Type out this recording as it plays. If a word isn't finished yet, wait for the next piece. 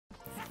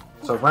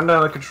So run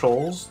down the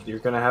controls. You're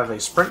gonna have a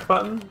sprint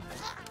button.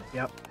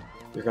 Yep.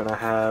 You're gonna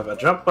have a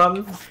jump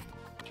button.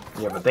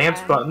 You have a dance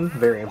button,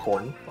 very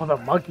important. Oh, the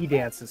monkey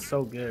dance is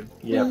so good.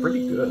 Yeah,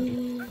 pretty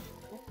good.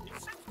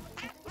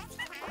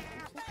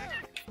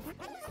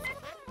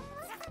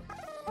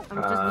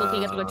 I'm just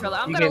looking at the controller.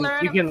 I'm You gonna can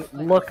learn. you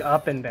can look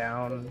up and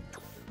down.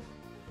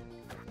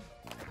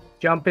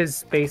 Jump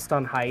is based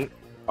on height.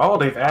 Oh,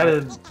 they've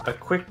added a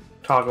quick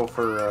toggle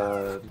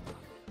for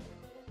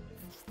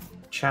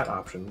chat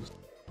options.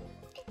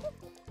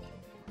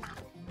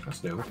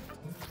 That's new.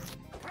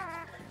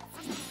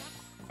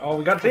 Oh,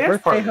 we got dance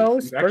Birthday party.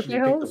 host? You actually Birthday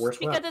picked the host? worst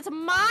Because map. it's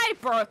my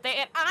birthday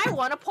and I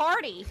want a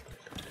party.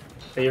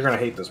 Hey, you're gonna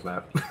hate this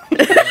map.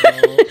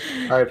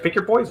 Alright, pick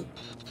your poison.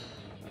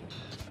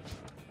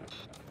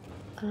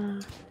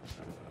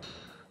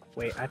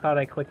 Wait, I thought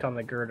I clicked on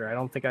the girder. I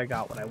don't think I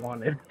got what I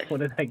wanted. What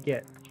did I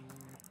get?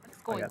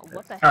 Going, got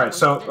what the hell? Alright,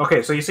 so, is this?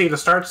 okay, so you see the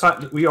start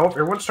sign,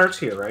 everyone starts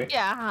here, right?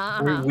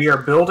 Yeah, We are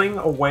building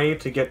a way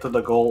to get to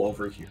the goal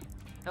over here.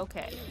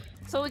 Okay.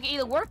 So we can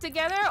either work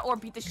together or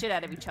beat the shit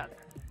out of each other.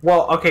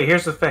 Well, okay,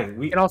 here's the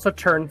thing. You can also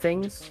turn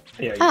things.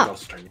 Yeah, you can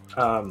also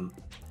turn.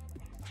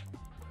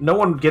 No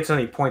one gets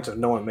any points if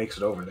no one makes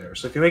it over there.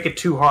 So if you make it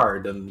too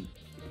hard, then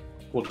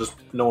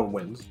no one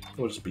wins.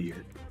 We'll just be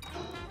here.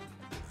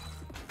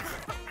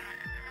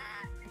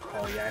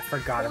 Oh yeah, I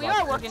forgot We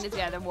about are working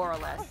together, more or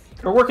less.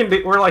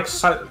 We're like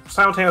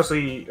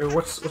simultaneously, or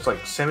what's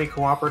like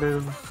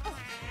semi-cooperative?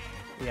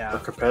 Yeah. Or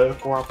competitive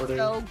cooperative?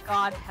 Oh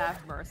God,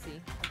 have mercy.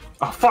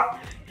 Oh fuck!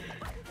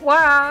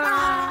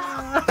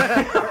 Wow!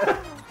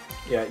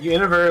 Yeah, you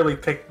inadvertently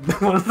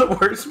picked one of the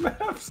worst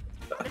maps.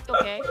 It's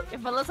okay.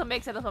 If Melissa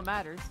makes it, that's what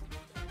matters.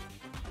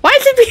 Why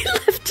is it being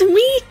left to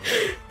me?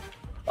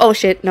 Oh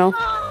shit, no.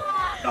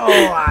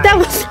 Oh, That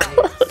was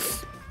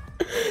close.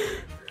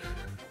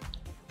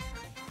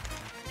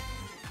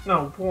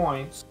 No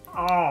points.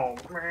 Oh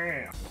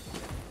man.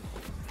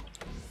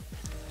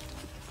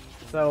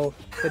 So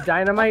the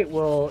dynamite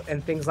will,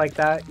 and things like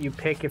that, you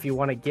pick if you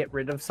want to get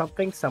rid of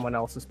something someone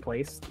else has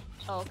placed.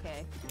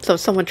 Okay. So if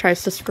someone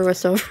tries to screw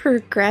us over,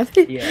 grab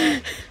it. Yeah.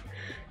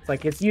 It's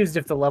like it's used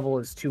if the level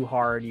is too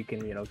hard. You can,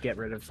 get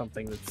rid of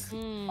something that's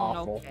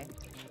awful. Okay.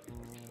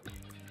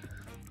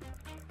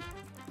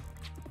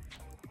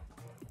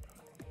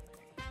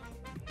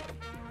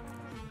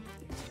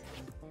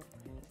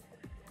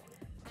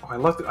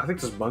 Oh, I think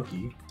this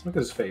monkey. Look at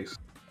his face.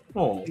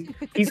 Oh.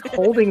 He's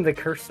holding the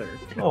cursor.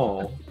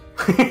 Oh.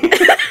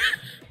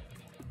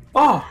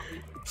 Oh!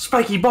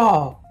 Spiky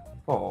ball!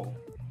 Oh.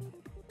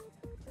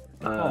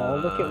 Oh,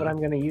 look at what I'm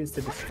gonna use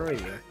to destroy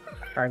you.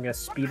 Or I'm gonna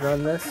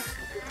speedrun this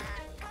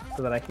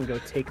so that I can go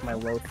take my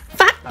loaf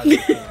out of the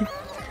can.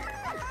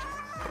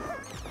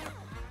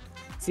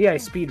 See, I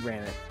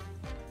speedran it.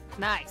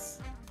 Nice.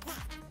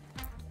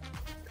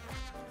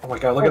 Oh my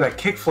god, look at that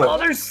kickflip. Oh,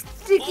 there's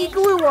sticky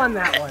glue on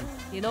that one.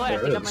 You know what? There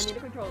I think I is. might need a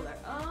controller.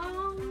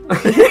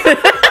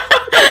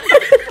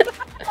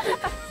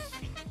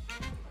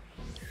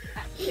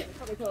 Shit,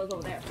 the controller's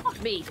over there.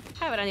 Fuck me.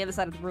 I have it on the other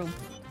side of the room.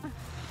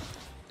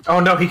 Oh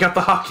no, he got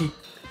the hockey.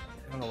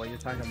 I don't know what you're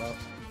talking about.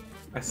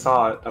 I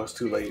saw it. I was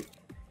too late.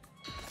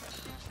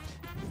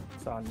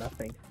 Saw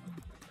nothing.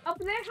 Up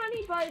there,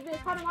 honey, by the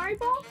Katamari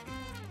ball?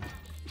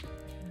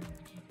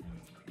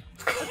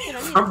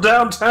 From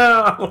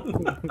downtown!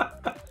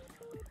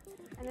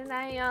 And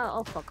then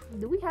oh fuck.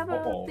 Do we have a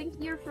Uh-oh. thing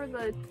here for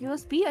the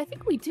USB? I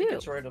think we do.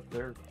 It's right up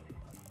there.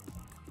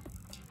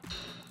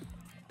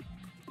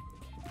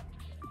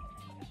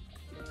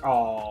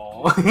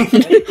 Oh. What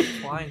the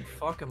flying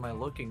fuck am I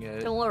looking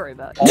at? Don't worry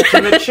about it.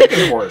 Ultimate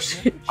chicken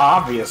horse.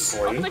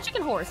 Obviously. Ultimate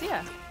chicken horse,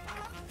 yeah.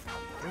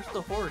 Where's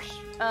the horse?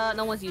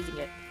 No one's using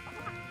it.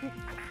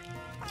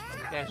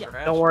 Guys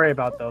are Don't worry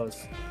about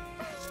those.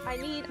 I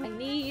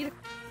need,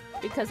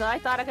 because I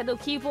thought I could do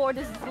keyboard.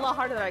 This is a lot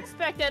harder than I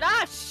expected.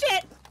 Ah,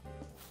 shit!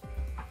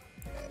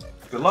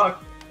 Good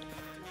luck.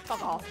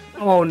 Fuck off.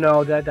 Oh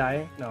no, did I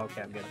die? No,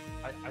 okay, I'm good.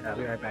 I'll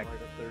be right back. Right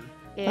up there.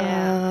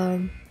 Yeah.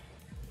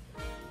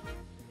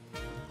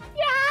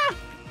 Yeah!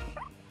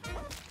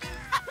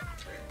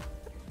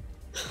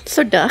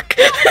 So duck.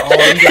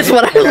 Oh, That's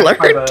what I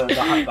learned.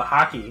 The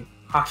hockey.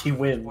 Hockey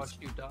wins. Watch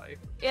you die.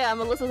 Yeah,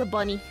 Melissa's a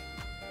bunny.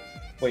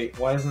 Wait,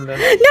 why isn't that?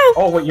 No!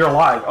 Oh, wait, you're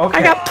alive. Okay.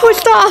 I got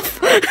pushed off!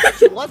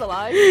 She was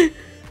alive.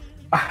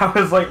 I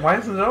was like, why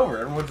isn't it over?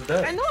 Everyone's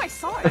dead. I know, I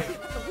saw it.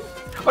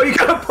 Oh, you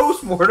got a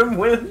post-mortem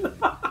win? Will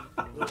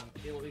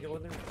we go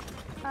in there?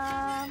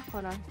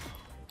 Hold on.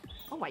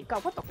 Oh my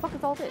god, what the fuck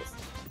is all this?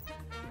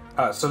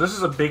 So this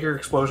is a bigger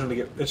explosion to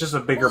get. It's just a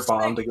bigger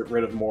bomb to get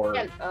rid of more.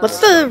 Yeah, What's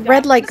the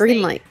red light, green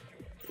snake.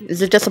 light?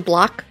 Is it just a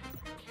block?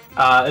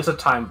 It's a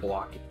time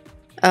block.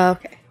 Oh,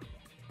 okay.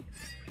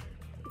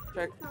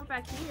 Not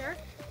back here.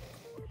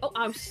 Oh,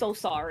 I'm so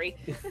sorry.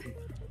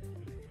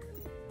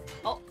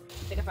 Oh, I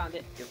think I found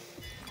it.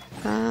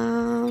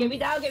 Get me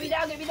down, get me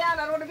down, get me down.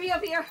 I don't want to be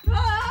up here.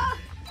 Ah!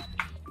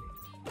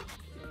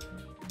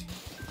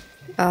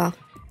 Oh.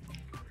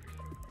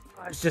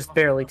 It's just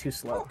barely too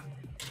slow.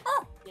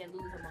 Yeah,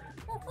 lose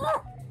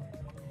them.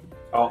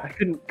 Oh, I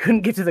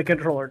couldn't get to the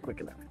controller quick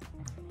enough.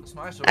 It's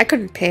my I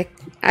couldn't pick.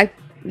 I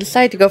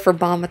decided to go for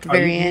bomb at the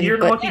very end, you're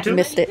the but monkey too?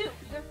 missed it.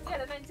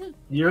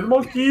 you're the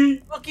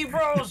monkey. Monkey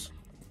Bros!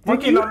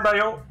 Monkey you-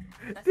 nandayo.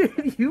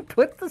 Did you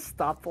put the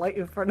stoplight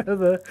in front of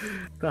the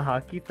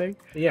hockey thing?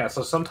 Yeah,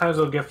 so sometimes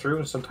it'll get through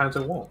and sometimes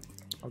it won't.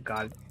 Oh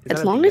god.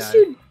 As long as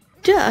you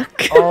duck.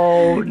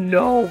 Oh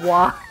no,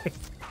 why? You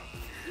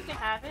can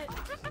have it.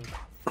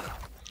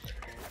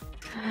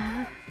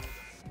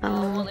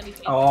 Um, Let me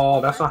take Oh,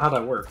 it. that's not how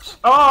that works.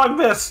 Oh, I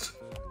missed.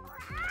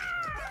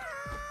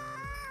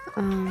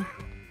 No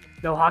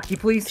hockey,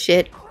 please.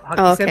 shit.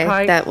 Hockey Oh, okay.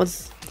 senpai. That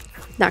was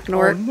not gonna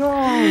Oh work.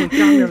 no! Got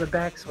me on the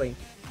backswing.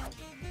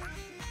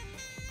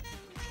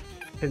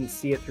 Couldn't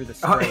see it through the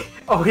spray.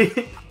 Oh, it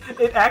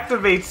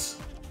activates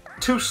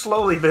too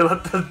slowly. They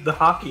let the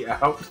hockey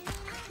out.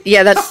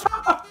 Yeah, that's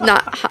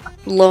not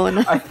low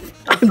enough.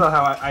 That's not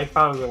how I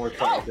thought it was gonna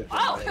work out a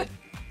different Oh, way.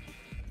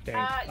 Dang,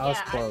 I was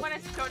yeah, close. when I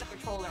throw the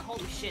controller,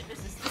 holy shit, this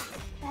is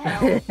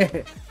hell.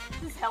 This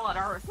is hell on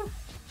earth.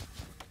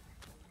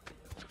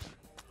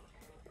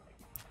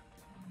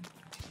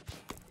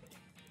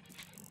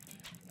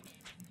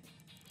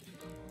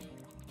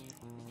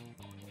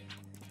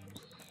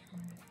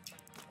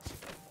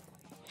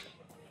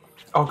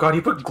 Oh god,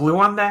 you put glue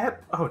on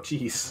that? Oh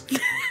jeez.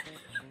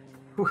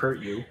 Who hurt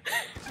you?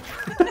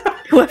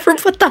 Whoever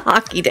put the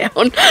hockey down.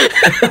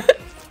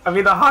 I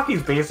mean, the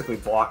hockey's basically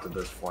blocked at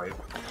this point.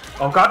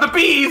 Oh god, the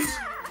bees!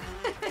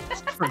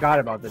 Forgot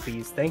about the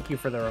bees. Thank you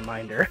for the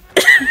reminder.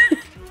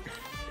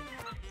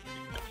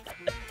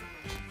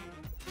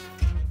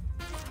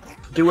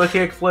 Do a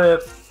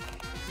kickflip.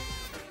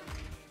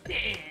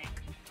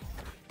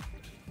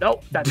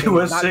 Nope, that Do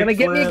thing's a not gonna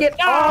get me sick again. flip.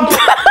 Oh!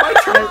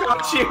 I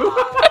got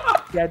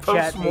you! Dead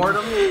chat.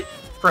 Post-mortem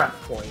prep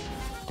point.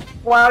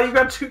 Wow, you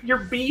got your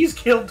bees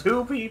killed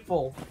 2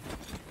 people.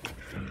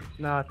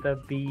 Not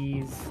the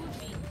bees.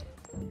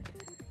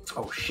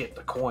 Oh shit,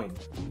 the coin.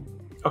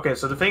 Okay,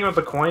 so the thing about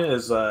the coin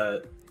is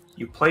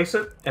you place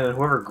it, and then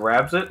whoever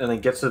grabs it and then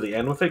gets to the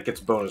end with it gets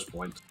bonus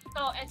points.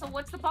 So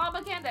what's the bomb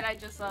again? That I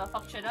just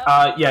fucked shit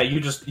up? Yeah, you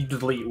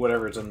delete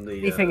whatever's in the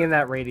Anything in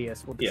that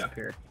radius will yeah.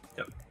 disappear.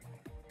 Yep.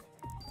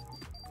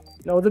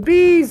 No, the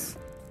bees!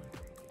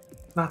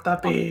 Not the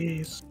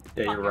bees.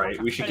 Yeah, you're Fuck, right.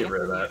 I'm We should trying get to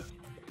rid of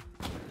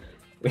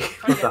get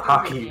that.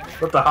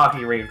 Let the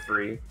hockey reign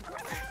free.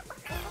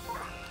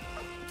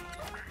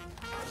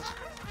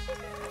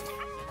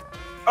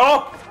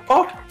 Oh!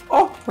 Oh!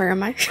 Oh! Where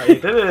am I? I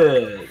did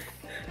it!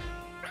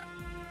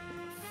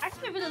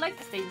 Actually, I really like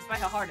this stage despite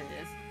how hard it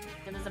is.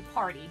 Because it's a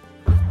party.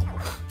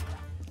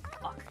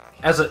 Fuck.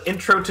 As an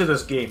intro to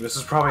this game, this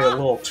is probably a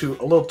little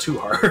too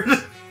hard.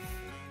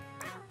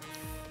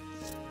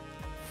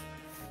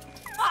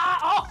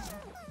 Ah,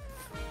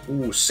 oh!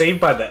 Ooh, saved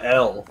by the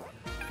L.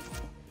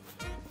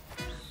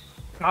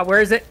 Ah,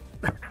 where is it?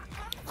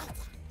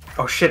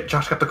 Oh shit,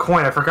 Josh got the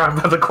coin. I forgot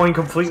about the coin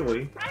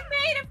completely. I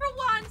made it for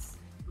once!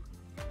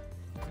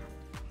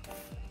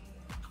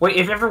 Wait,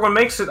 if everyone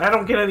makes it, I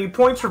don't get any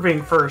points for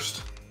being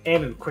first.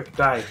 Annen, quick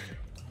dive.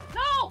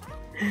 No!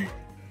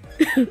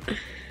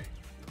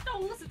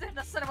 Don't listen to him,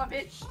 the son of a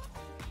bitch!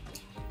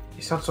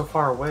 You sound so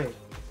far away.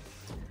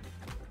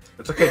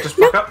 It's okay, just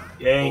fuck up.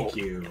 Thank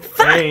you.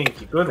 Thank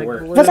you. Good The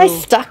work. glue- Was I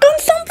stuck on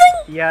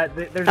something? Yeah,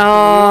 there's glue Oh.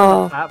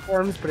 on the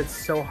platforms, but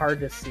it's so hard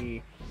to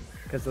see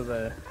because of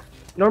the.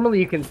 Normally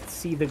you can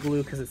see the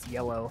glue because it's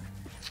yellow.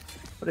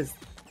 What is?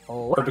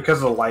 Oh, But because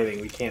of the lighting,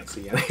 we can't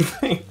see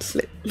anything.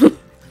 Slip.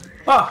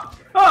 Ah!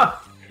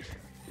 Ah!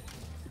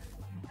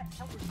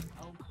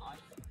 Oh god.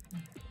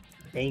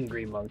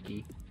 angry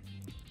monkey.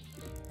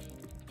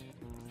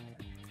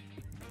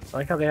 I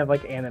like how they have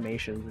like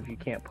animations if you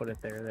can't put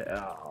it there.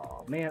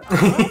 Oh man.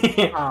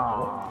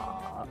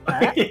 Aww.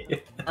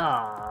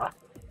 Aww.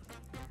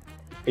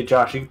 Hey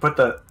Josh, you can put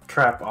the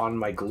trap on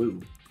my glue.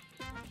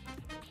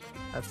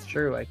 That's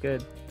true. I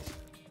could.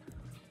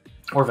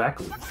 Or that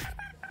glue.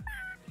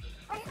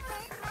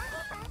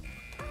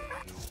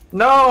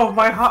 No,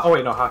 my oh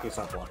wait, no, hockey's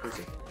not blocked, is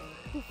it?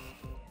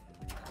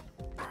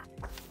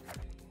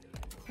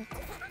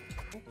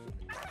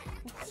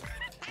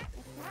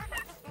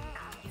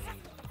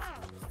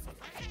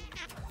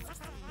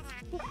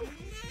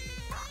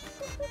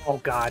 Oh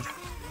god.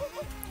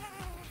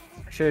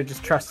 I should have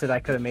just trusted I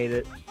could have made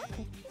it.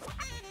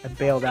 I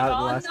bailed out at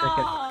the last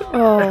second.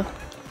 Oh.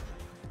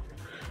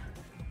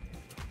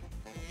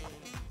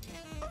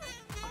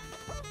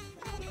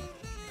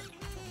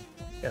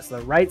 Yes,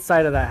 the right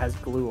side of that has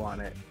glue on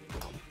it.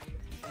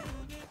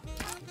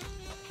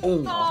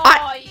 Oh,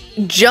 I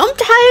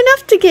jumped high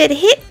enough to get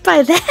hit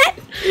by that?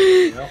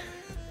 yep.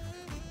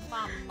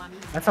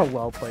 That's a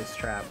well-placed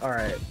trap.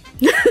 Alright.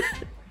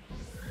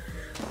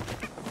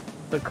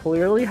 So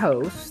clearly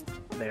host.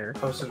 There.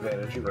 Post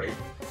advantage, you're right.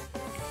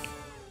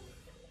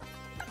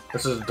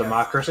 This is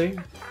democracy?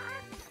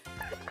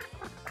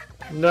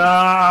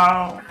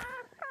 No!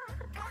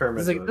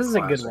 This is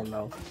a good one,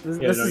 though. This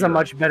Yeah, this no, is a you're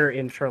much better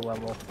intro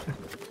level.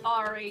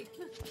 Alright.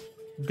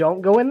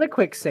 Don't go in the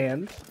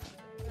quicksand.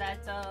 That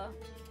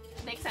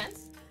makes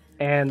sense.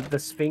 and the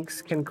Sphinx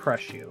can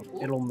crush you.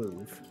 It'll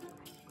move.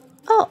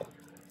 Oh.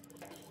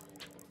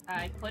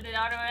 I put it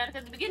automatic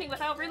at the beginning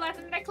without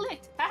realizing that I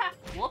clicked. Haha.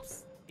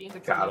 Whoops. Being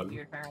Got controlled him.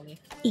 weird apparently.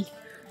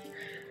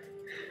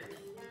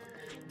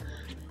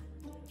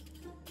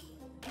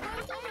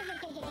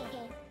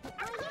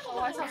 Oh,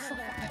 I sound so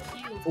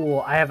fucking cute.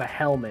 Fool, I have a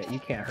helmet. You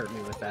can't hurt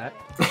me with that.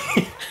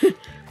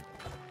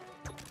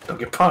 Don't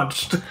get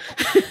punched.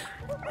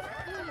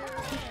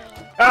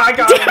 Ah, I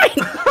got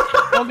him.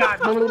 Oh god.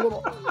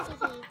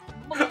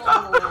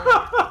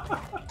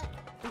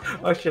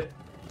 Oh shit.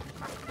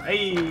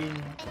 Hey.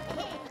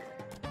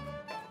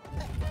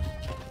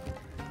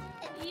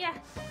 Yeah.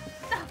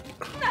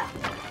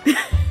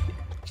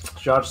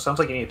 Josh, sounds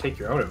like you need to take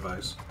your own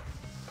advice.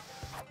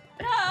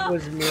 I No.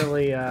 was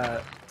merely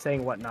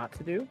saying what not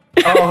to do.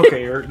 Oh,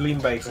 okay, you're lean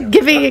by example.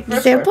 Giving That's fair,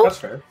 example? That's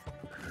fair.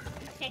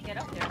 I can't get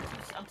up there.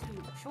 I'm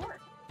too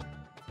short.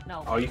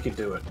 No. Oh, you can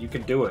do it. You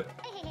can do it.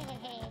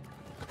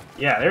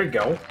 Yeah, there you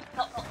go.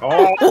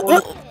 Oh,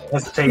 Oh,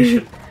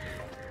 hesitation.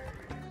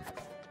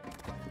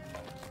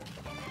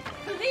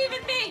 believe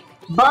in me.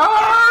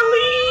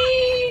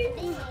 Barley!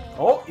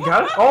 Oh, you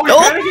got it? Oh, you're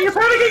panicking, you're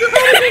panicking, you're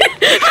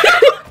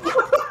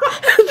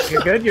panicking!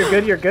 You're good, you're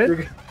good, you're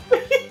good.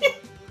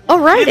 All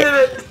right. You did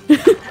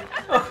it!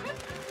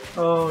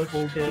 Oh,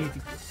 shit.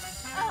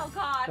 Oh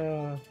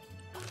god.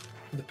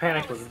 The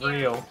panic was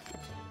real.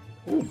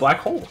 Ooh, black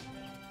hole.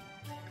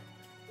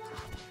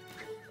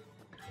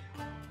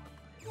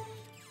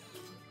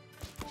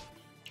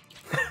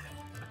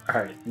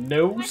 Alright,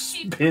 no What's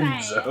she spin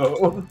playing?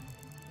 zone.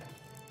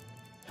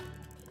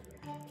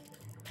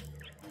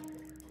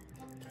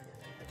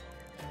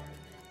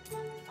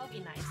 That'll be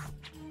nice.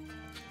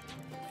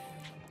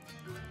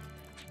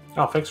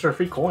 Oh, thanks for a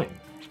free coin.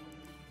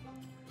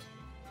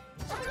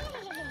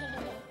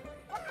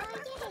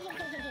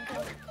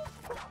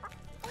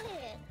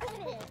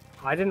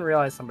 I didn't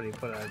realize somebody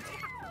put a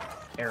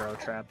arrow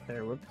trap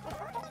there. Whoop.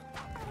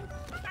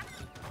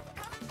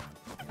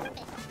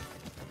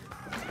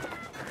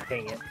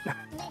 Dang it.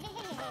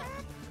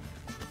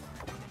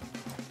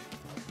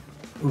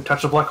 Ooh,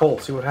 touch the black hole,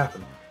 see what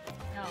happened.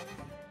 No.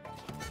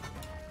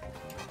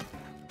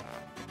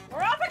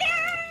 We're up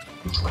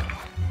again!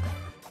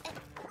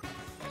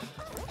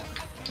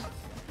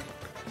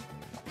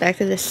 Back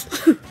to this.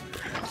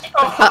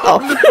 Oh,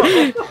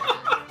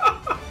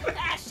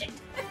 Ah, shit.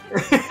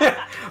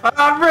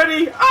 I'm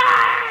ready!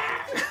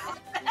 Ah!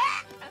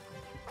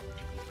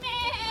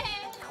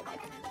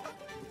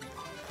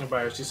 Hey,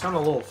 Byers, you sound a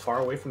little far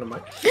away from the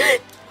mic.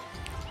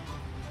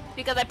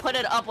 Because I put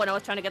it up when I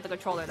was trying to get the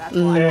controller, that's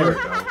Mm. why. There we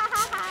go.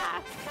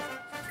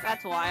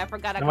 That's why. I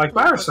forgot I And like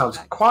completely Byers put sounds it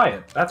back.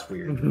 quiet. That's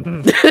weird.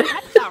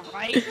 That's not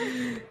right.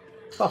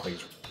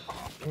 Something's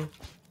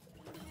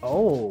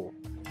Oh.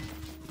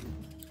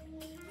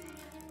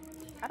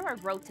 How do I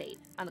rotate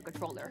on the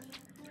controller?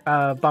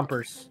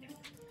 Bumpers.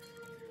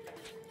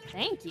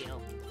 Thank you.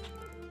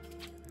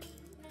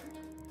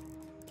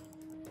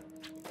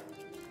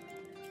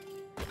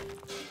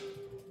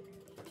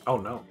 Oh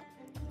no.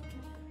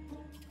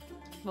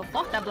 Well,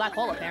 fuck that black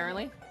hole,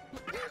 apparently.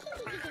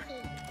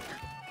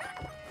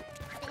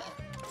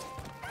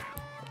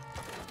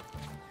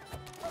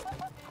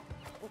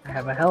 I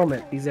have a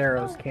helmet. These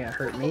arrows can't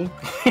hurt me.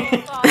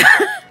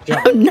 Oh,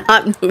 I'm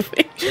not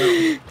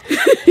moving.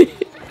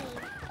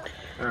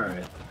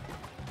 Alright.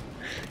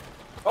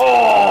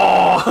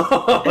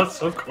 Oh! That's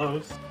so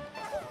close.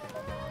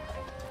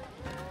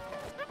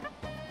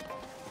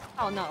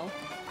 oh no.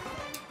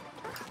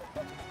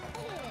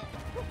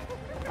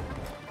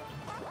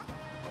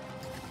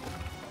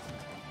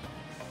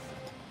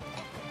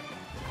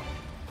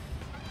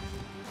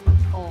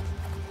 Oh.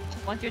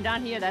 Once you're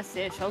down here, that's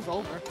it. Show's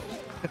over.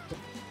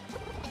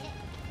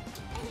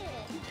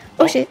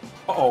 Oh shit.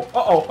 Uh-oh,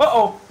 uh-oh,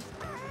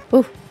 uh-oh!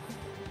 Ooh.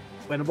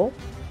 Winnable.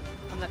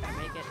 I'm not gonna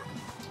make it.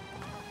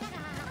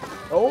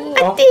 Oh, I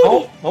oh, did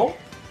oh, it. oh.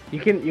 You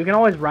can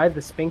always ride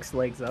the Sphinx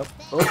legs up.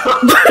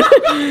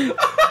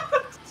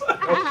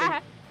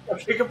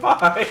 Okay,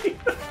 goodbye.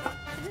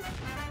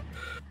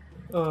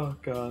 Oh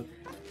god.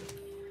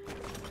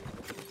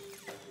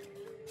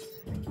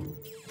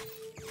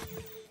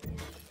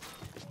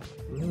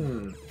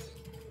 Hmm.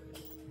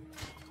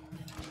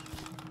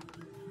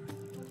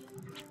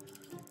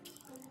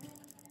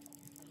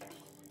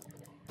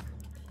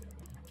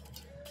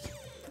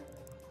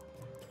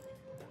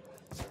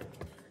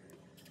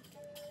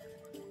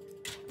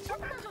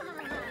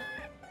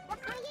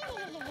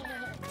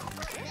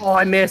 Oh,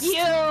 I missed.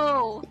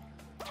 You!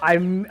 I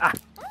missed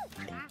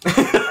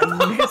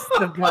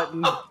the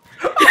button.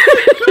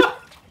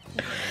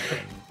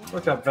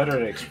 Worked out better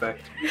than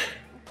expect.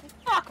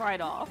 Fuck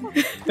right off.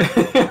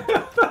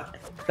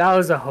 That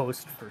was a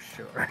host for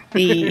sure.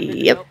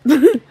 Yep.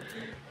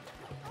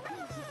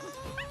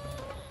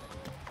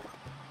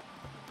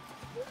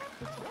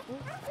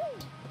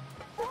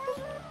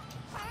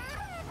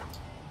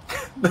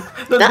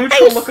 The Nice.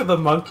 neutral look of the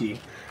monkey.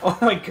 Oh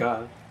my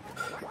god.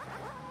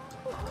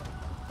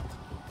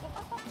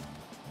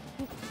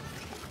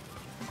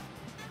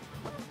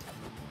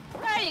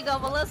 There you go,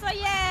 Melissa.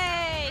 Yay!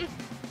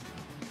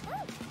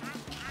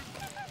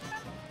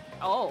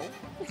 Oh.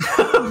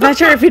 Not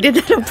sure if he did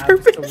that on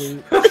purpose.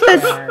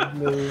 Absolute bad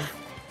move.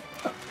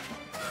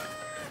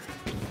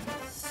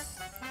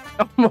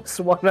 Almost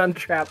one on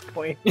trap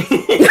point.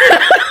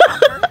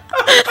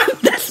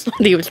 That's what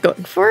he was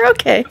going for.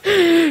 Okay.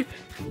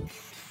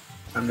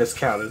 I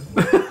miscounted.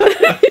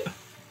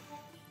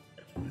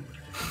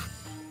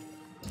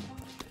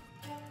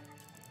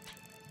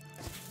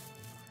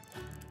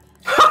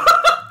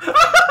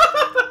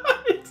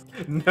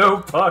 No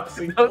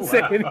boxing. Don't say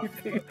allowed.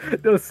 anything.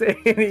 Don't say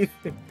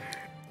anything.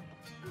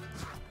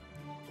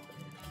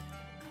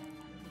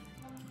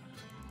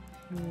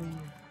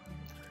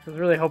 I was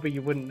really hoping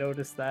you wouldn't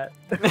notice that.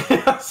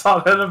 I saw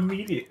that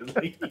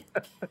immediately.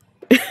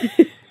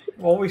 I'm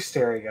always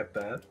staring at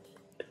that.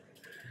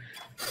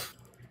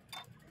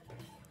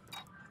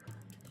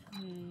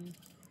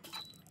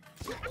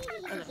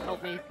 Doesn't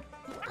help me.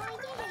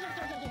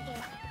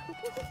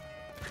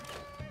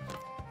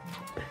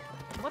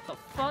 What the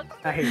fuck?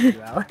 I hate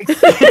you, Alex.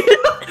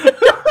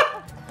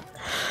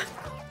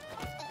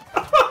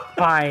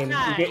 Fine.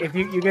 If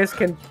you guys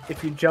can,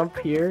 if you jump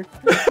here,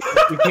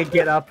 you can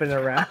get up and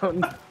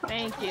around.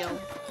 Thank you.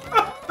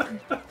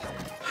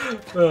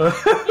 Uh,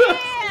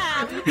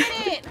 Yeah, we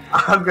did it.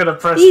 I'm gonna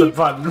press the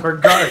button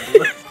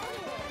regardless.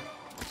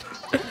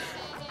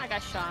 I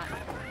got shot.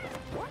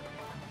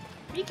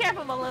 Be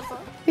careful, Melissa.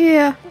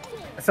 Yeah.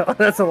 So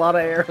that's a lot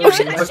of arrows. You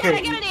should in have that.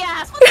 okay. get in the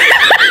ass.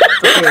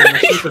 Okay, the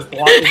sheep is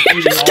blocking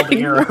eating all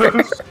the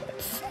arrows.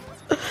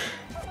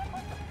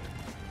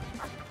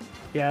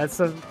 Yeah, it's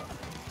a.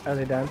 Are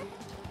they done?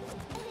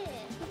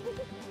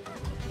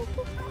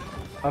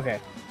 Okay.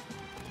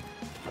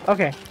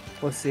 Okay.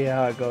 We'll see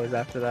how it goes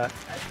after that.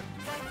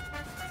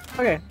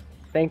 Okay.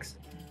 Thanks.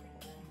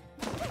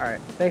 Alright.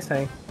 Thanks,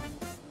 honey.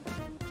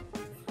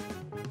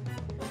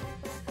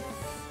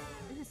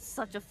 This is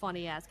such a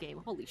funny ass game.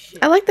 Holy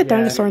shit. I like the Yeah,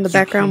 dinosaur in the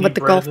background with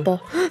the golf bread.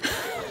 ball.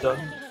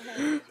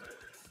 Done.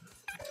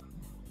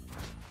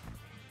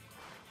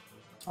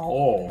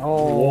 Oh,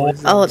 Oh, this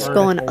is Oh, it's a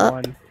going vertical up.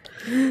 one.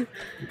 you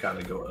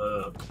gotta go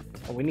up.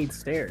 Oh, we need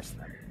stairs.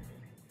 Then.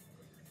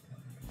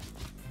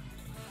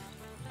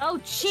 Oh,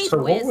 cheap So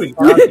what whiz. we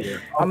got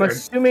here? I'm Okay.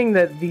 assuming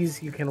that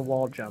these you can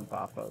wall jump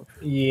off of.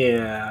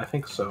 Yeah, I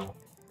think so.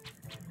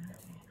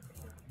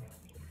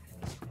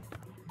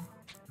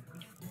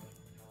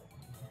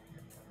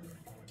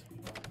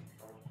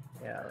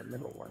 Yeah, the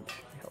middle one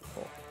should be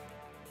helpful.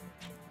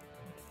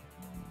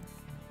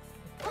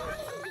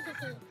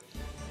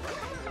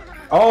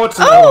 Oh, it's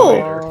an Oh!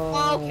 elevator.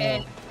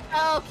 Okay.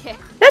 Okay.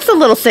 That's a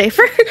little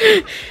safer.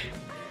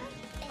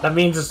 That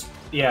means it's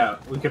yeah,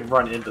 we can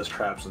run into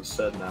traps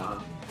instead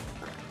now.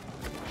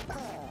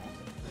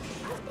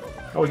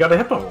 Oh, we got a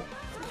hippo.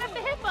 Got the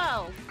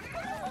hippo.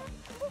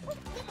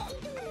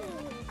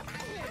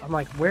 I'm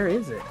like, where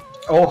is it?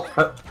 Oh,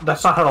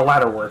 that's not how the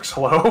ladder works.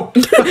 Hello.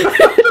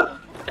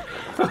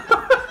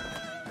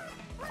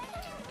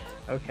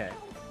 Okay.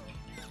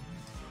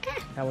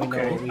 Now we know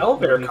Okay, what we,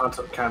 elevator what we-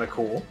 concept kind of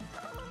cool.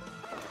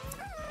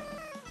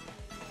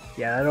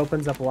 Yeah, that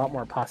opens up a lot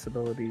more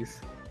possibilities.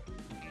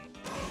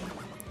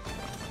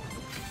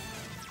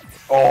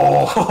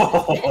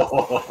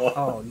 Oh,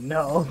 Oh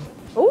no!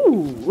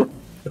 Ooh!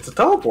 it's a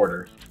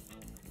teleporter.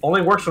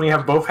 Only works when you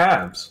have both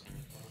halves.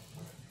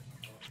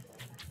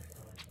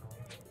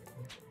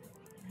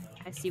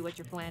 I see what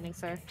you're planning,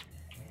 sir.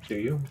 Do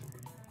you?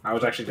 I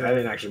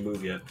didn't actually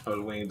move yet. I was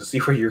waiting to see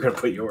where you were gonna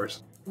put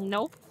yours.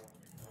 Nope.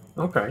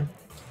 Okay.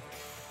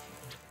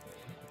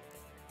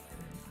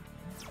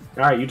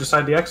 All right, you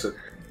decide the exit.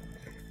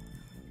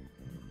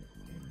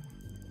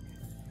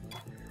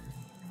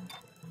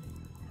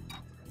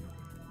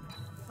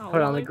 Oh, Put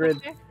it on the really? grid.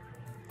 Okay.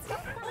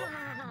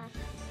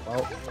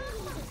 Well,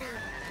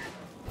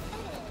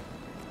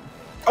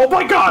 Oh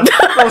my god!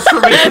 That was for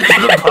me to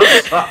the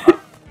bus stop.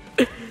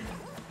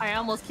 I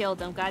almost killed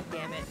them. God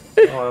damn it.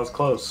 Oh, that was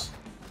close.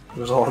 It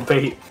was all a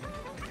bait.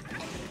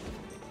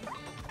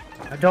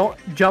 don't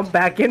jump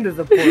back into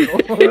the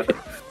portal.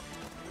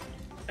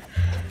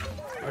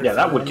 Yeah,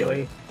 that would One kill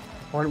way- you.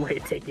 One way to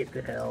take it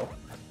to hell.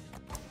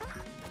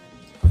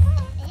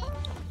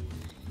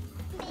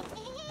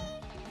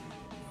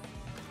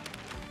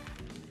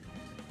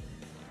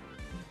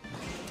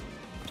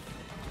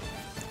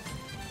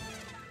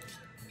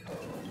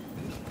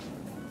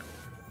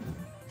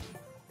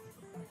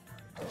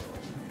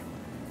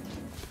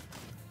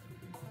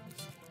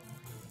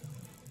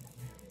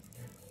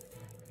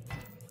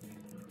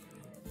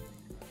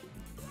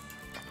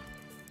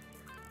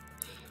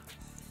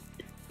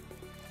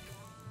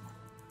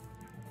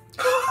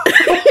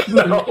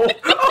 No!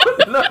 Oh,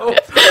 no! I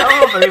don't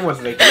know if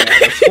anyone's making it out of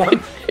this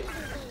one.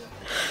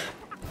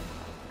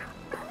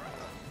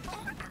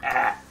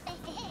 Ah.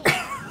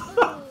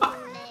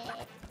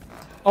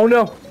 Oh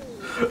no!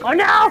 Oh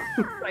no!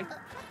 Like,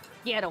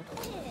 get him.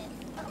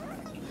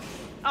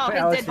 Oh, Wait,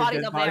 his Alex, dead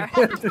body's your up there.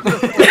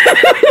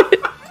 body.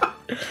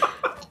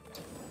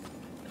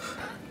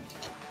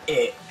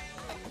 Eh.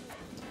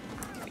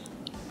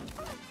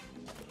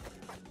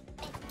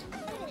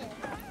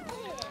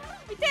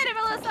 We did it,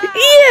 Melissa!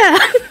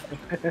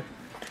 Yeah.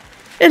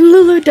 It And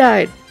Lulu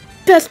died.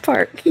 Best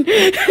part.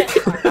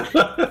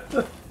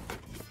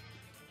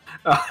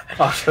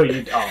 I'll show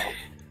you. Oh.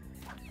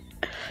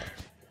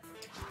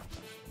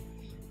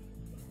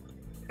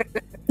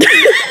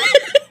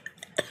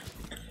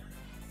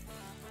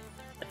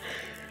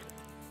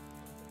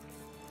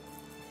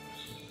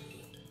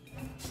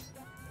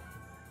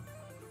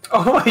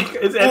 Oh my god,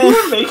 is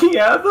anyone making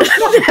out of this?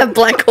 That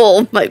black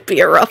hole might be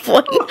a rough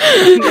one. Not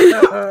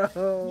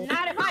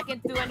if I can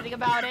do anything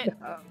about it.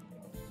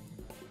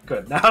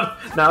 Good,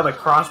 now the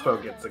crossbow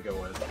gets to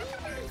go in.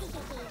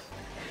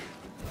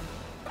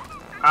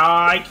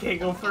 Ah, I can't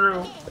go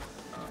through.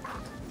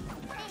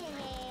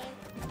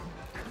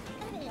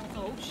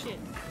 Oh shit.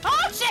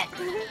 Oh shit!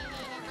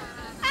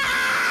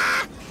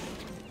 Ah!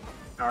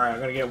 Alright, I'm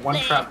gonna get one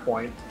trap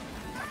point.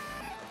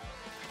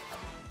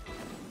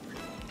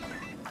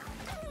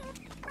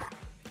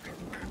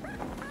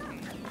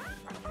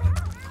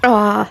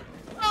 Aw.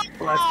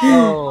 Let's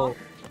go.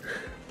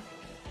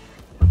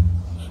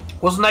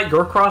 Wasn't that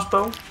your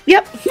crossbow?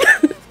 Yep.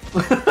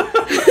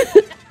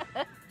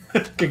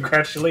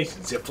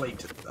 Congratulations, you played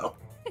it though.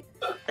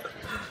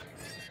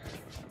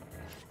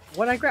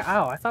 What did I grab?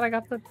 Oh, I thought I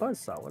got the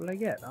buzzsaw. What did I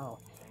get? Oh,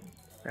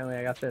 apparently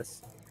I got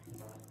this.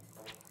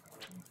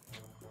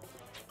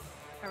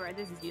 Alright,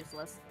 this is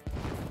useless.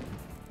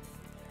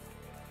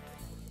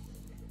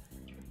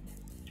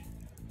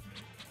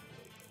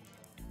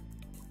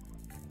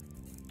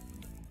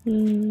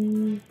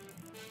 Hmm.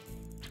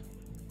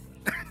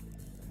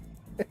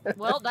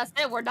 Well, that's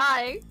it, we're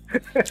dying.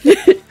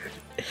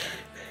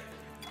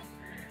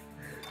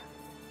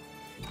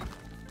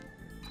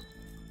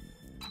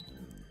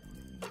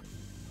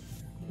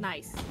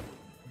 Nice.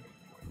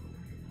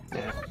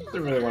 Yeah,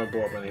 didn't really want to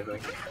blow up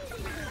anything.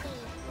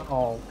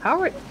 Oh,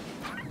 how?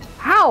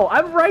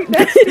 I'm right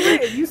next to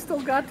it, and you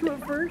still got to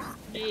it first.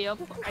 Yep,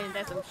 I mean,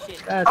 that's some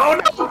shit. Oh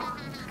no!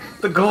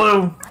 The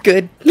glue!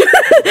 Good.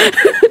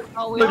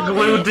 Oh, we The all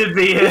glue did. did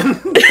me in!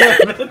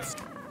 Damn it!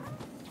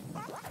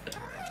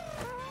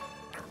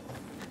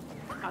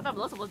 I thought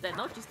Melissa was dead.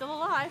 No, she's still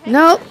alive. Hey,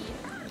 Nope. buddy.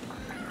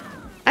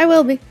 I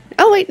will be.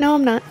 Oh wait, no,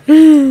 I'm not.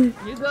 You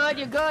good,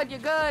 you good, you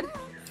good.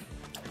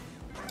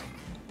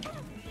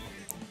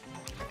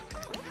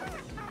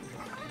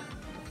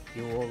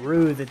 You will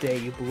rue the day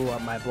you blew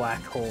up my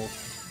black hole.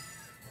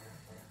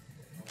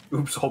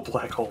 Oops, whole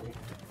black hole.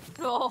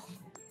 Oh,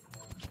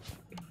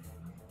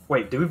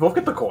 Wait, did we both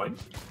get the coin?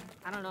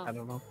 I don't know. I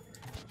don't know.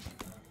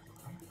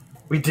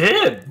 We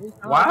did!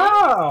 Oh,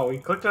 Wow! We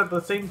clicked at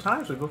the same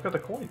time, so we both got the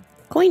coin.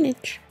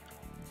 Coinage.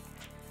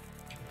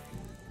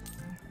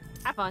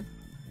 Have fun.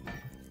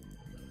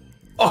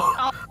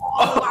 Oh!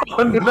 Oh,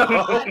 Oh no!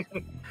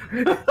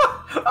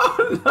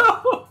 Oh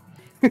no!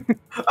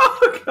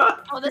 Oh god!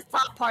 oh, this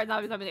top part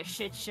now becoming a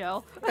shit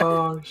show.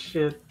 Oh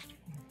shit.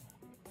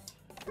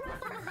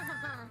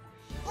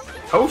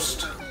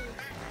 Toast?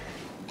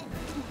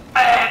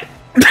 Ah!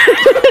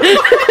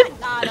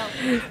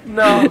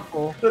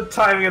 No, the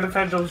timing of the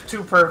pendulum is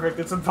too perfect,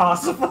 it's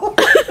impossible.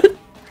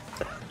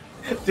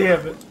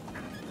 Damn it.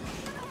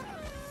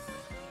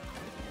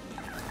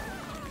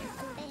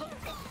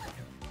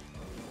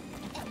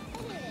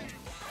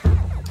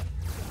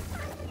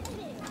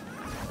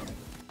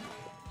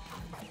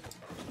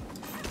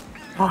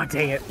 Oh,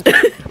 dang it.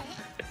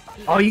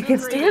 Oh, you can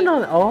stand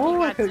on it.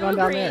 Oh, I could have gone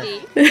down there.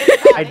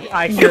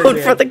 I sure Going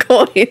did. for the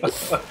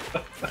coins.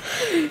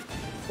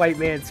 White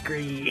man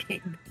scream.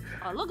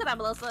 Oh, look at that,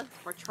 Melissa.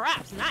 For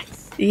traps,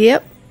 nice.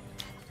 Yep.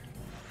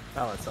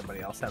 I'll let somebody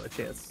else have a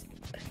chance.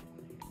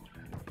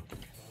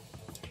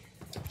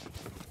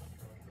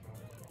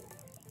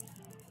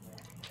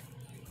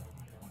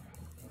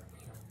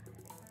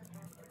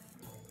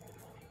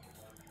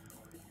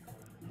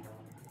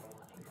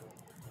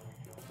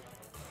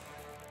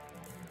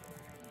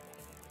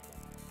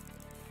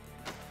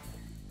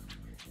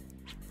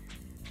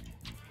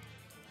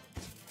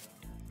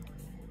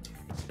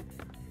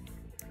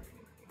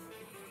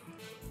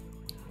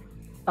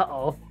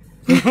 Uh-oh.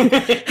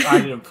 I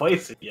didn't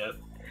place it yet.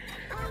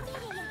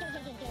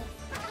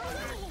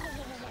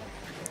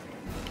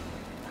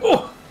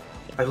 Oh!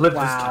 I lived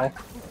this Wow. time.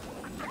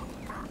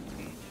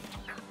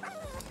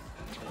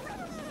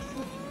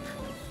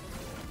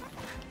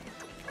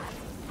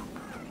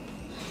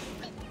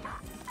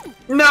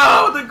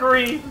 No, the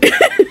green!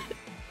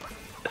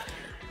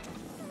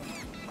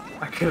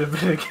 I could have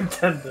been a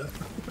contender.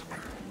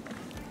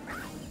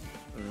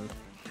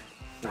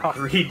 The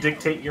green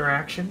dictate your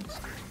actions?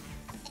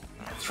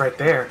 It's right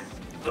there.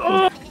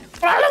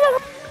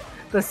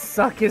 The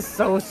suck is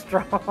so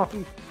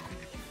strong.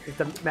 Is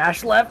the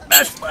mash left?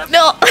 Mash left!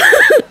 No.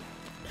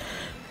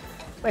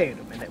 Wait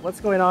a minute, what's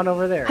going on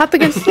over there? Hop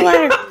against the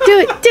ladder. Do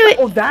it. Do it.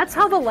 Oh, that's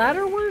how the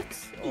ladder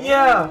works?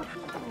 Yeah!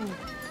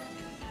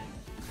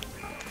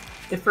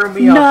 It threw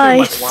me off.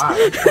 Nice. Too. Like, wow,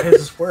 what does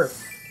this work?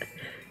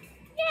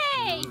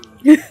 Yay!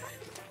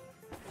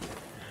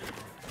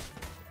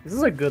 This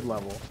is a good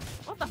level.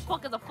 What the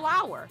fuck is a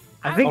flower?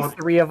 I think Oh.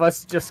 3 of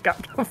us just got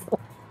the floor.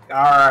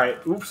 Alright,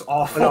 oops,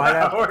 all Oh, no,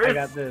 I flowers.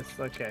 got this,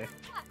 okay.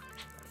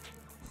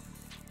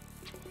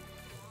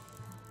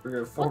 We're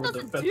gonna form a does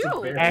it defensive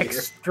do? barrier.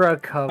 Extra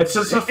cover. It's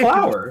just a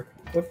flower.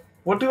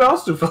 What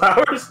else do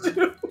flowers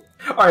do?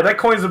 Alright, that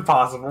coin's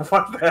impossible.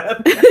 Fuck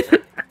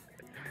that.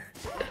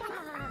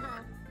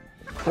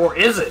 Or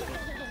is it?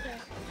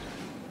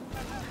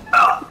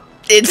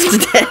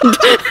 It's dead.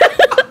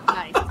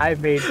 Nice. I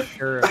made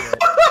sure of it.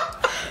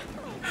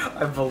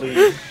 I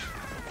believe.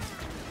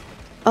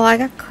 Oh, I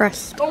got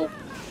crust.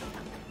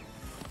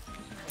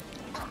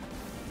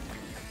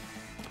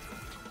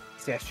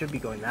 See, I should be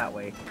going that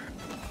way.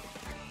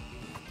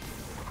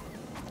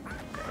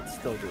 It's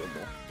still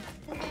doable.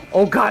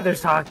 Oh god,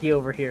 there's hockey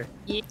over here.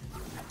 Yeah.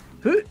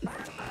 Hoot.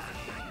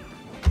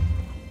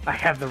 I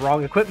have the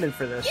wrong equipment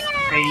for this.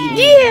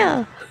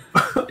 Yeah.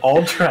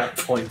 All trap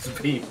points,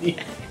 baby.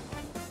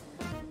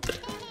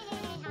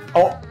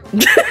 Oh.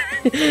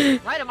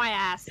 Right in my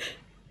ass.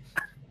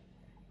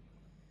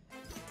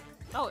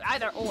 Oh,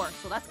 either or,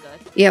 so that's good.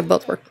 Yeah,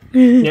 both work.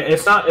 Yeah,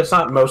 it's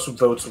not most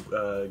votes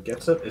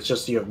gets it. It's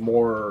just you have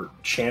more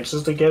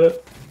chances to get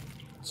it.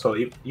 So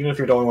even if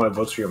you're the only one that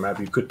votes for your map,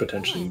 you could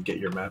potentially get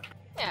your map.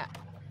 Yeah.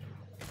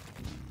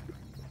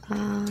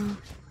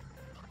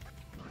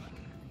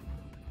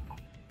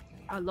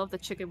 I love the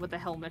chicken with the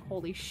helmet.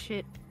 Holy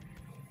shit.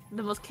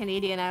 The most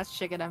Canadian ass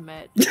chicken I've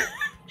met.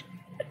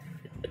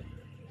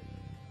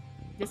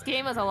 This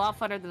game is a lot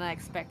funner than I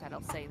expected,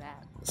 I'll say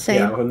that. Same.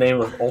 Yeah, with the name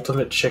of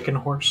Ultimate Chicken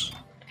Horse.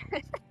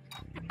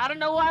 I don't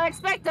know what I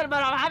expected,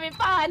 but I'm having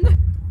fun!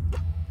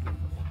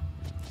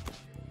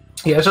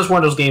 Yeah, it's just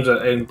one of those games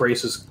that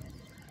embraces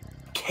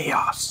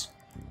chaos.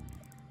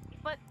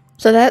 But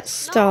So that's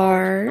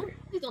star.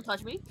 please don't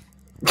touch me.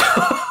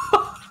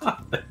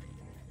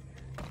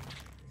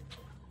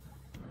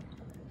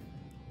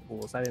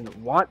 Fools, I didn't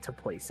want to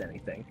place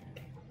anything.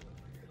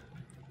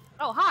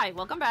 Oh, hi,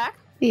 welcome back.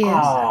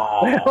 Yes.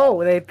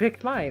 Oh, they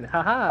picked mine.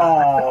 Haha.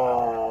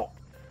 Oh.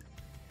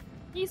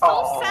 He's so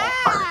Oh.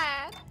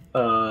 sad!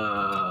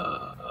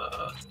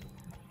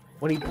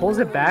 When he pulls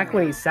it back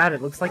when he's sad,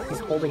 it looks like he's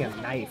holding a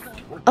knife.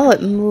 Oh,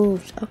 it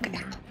moved. Okay.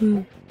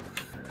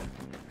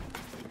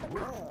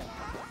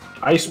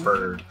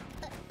 Iceberg.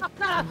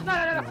 No.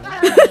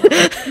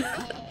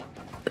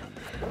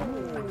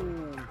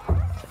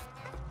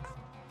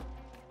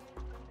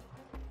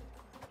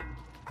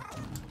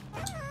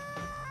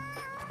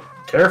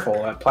 Careful,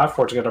 that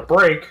platform's gonna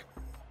break.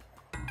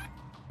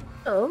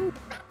 Oh.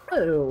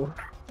 Oh.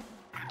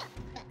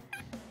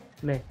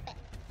 Meh.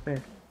 Meh.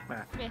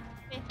 Meh.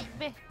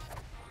 Meh.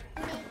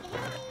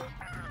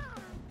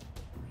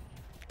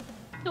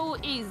 Too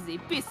easy,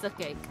 piece of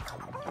cake.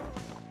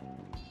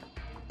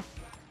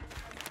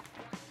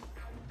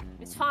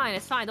 It's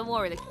fine, don't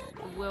worry.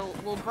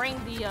 We'll bring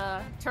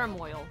the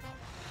turmoil.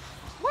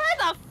 Where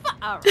the fuck?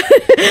 Alright.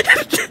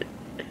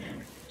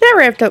 That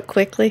ramped up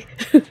quickly.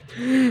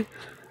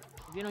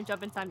 If you don't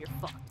jump in time, you're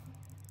fucked.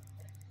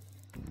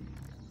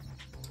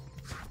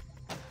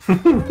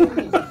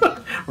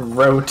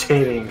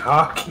 Rotating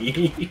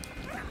hockey.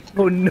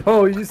 Oh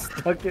no, you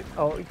stuck it.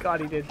 Oh god,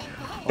 he did.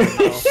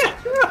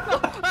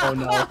 Oh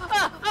no.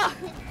 Oh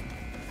no.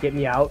 Get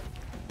me out.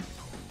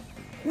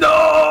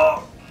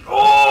 No!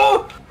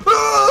 Oh!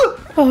 Ah!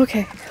 Oh,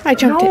 okay. I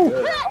jumped it.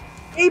 No!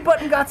 A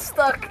button got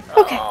stuck.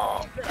 Okay.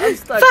 Oh, I'm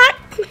stuck.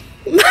 Fuck!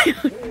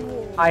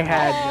 I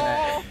had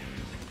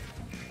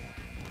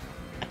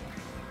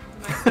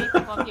Am I safe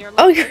above here?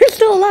 Oh, you're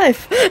still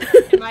alive.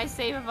 Am I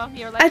safe above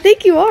here? I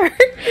think you are.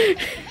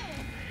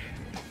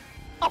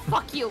 Oh,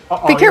 fuck you!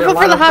 Uh-oh, Be careful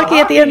you're for the alive hockey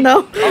at the end,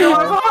 though.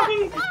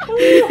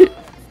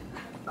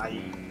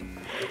 Nice.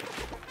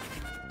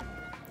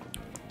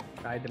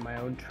 died to my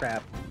own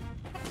trap.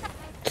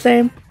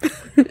 Same.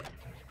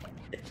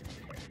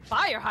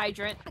 Fire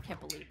hydrant! I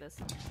can't believe this.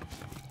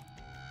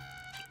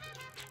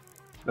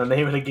 The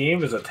name of the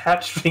game is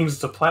Attach Things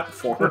to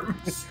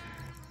Platforms.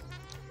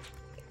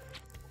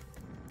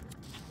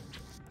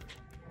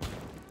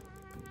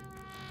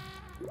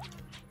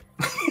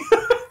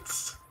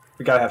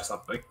 We gotta have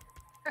something.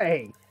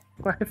 Hey,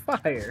 my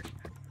fire.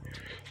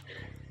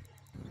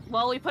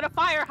 Well, we put a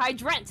fire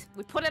hydrant.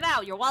 We put it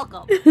out. You're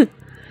welcome.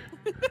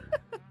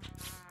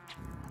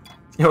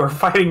 Yeah, we're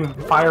fighting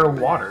fire and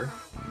water.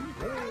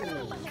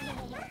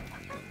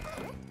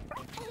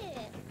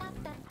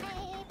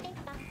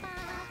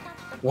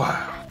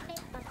 Wow.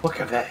 Look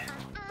at that.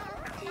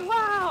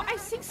 Wow, I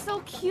sing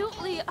so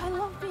cutely. I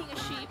love being a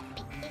sheep.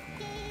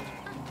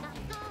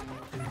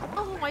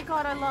 Oh my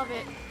god, I love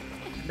it.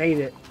 Made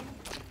it.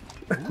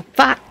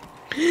 Fuck.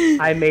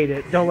 I made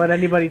it. Don't let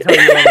anybody tell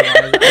you otherwise.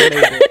 I made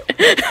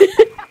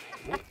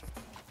it.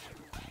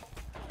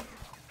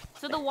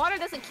 So the water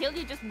doesn't kill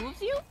you, it just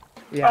moves you?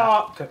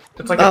 Yeah.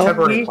 It's like a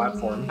temporary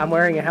platform. I'm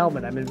wearing a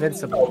helmet. I'm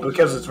invincible. Oh,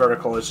 because it's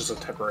vertical, it's just a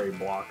temporary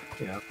block.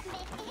 Yeah.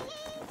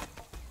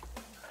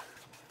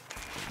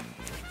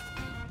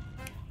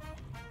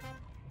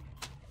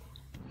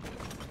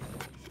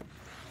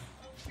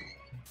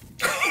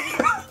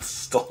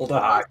 Stole the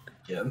hockey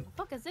again. What the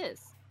fuck is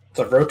this? It's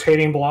a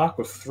rotating block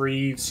with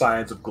 3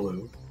 sides of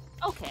glue.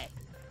 Okay.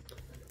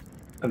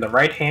 And the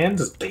right hand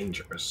is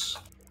dangerous.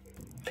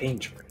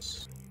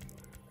 Dangerous.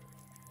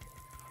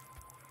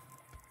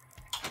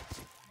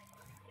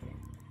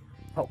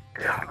 Oh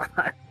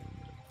god.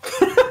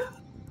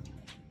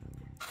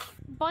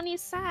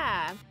 Bunny's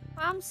sad.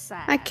 I'm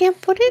sad. I can't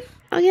put it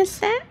against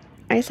that.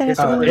 I guess I have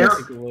to go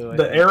arrow- this.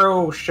 The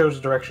arrow shows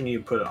the direction you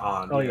put it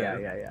on. Oh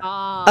yeah.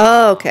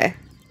 Oh, okay.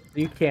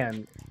 You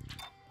can.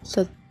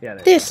 So Yeah.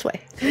 this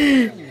way.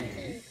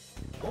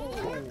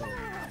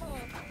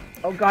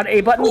 Oh god,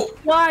 A button. Oh.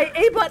 Why?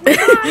 A button.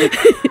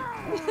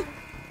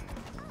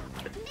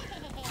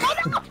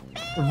 Why?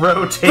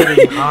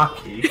 Rotating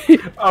hockey.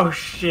 Oh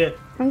shit.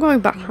 I'm going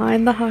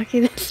behind the hockey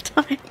this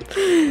time.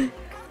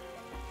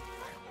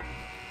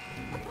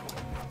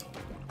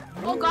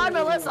 Oh god,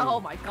 Melissa! Oh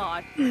my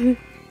god.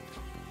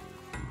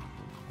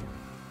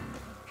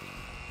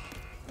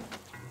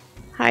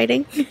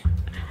 Hiding.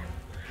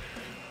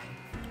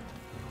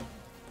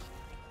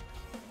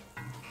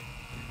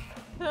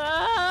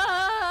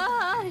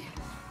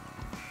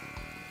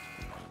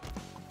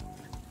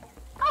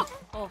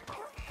 Oh.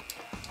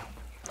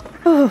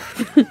 Oh.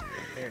 There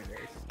it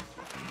is.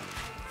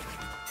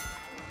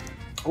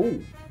 Oh.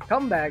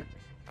 Come back.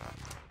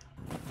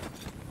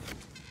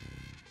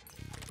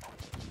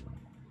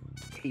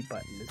 A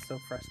button is so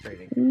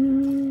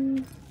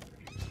frustrating.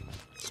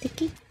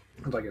 Sticky.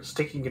 Like a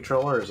sticky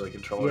controller or is it a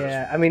controller?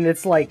 Yeah, I mean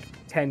it's like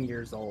 10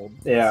 years old.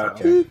 Yeah,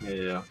 so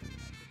okay. Yeah.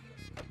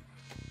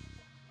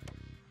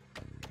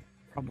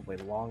 probably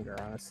longer,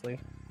 honestly.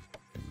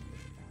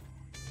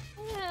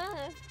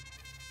 Yeah.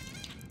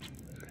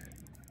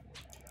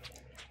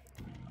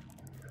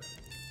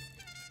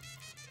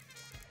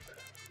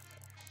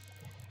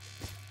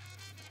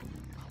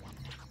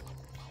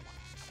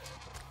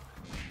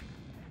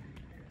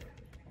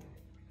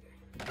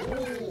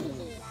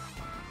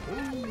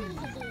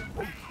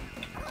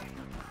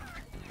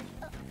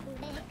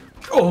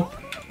 Oh!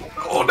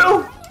 Oh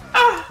no!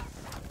 Ah!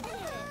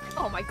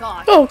 Oh my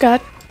god. Oh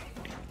god.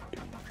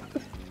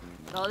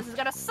 No, this is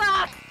gonna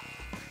suck!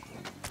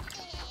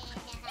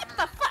 What the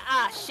fuck?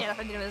 Ah, shit, I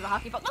didn't know it was a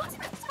hockey ball. No,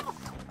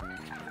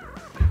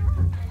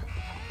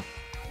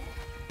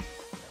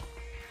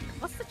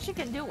 what's the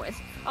chicken doing?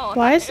 Oh,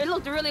 Why is- it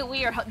looked really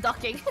weird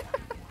ducking.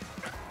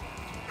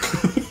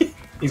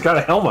 He's got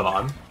a helmet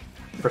on.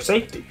 For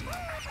safety.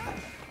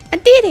 I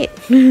did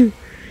it!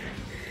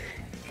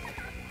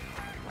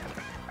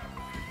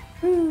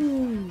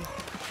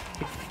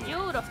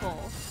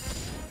 Beautiful.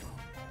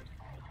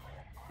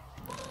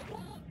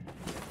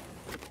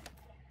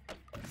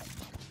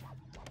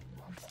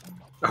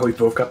 Oh, we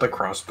both got the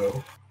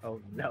crossbow. Oh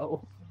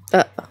no.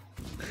 A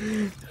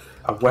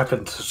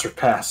weapon to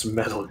surpass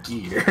Metal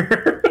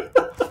Gear.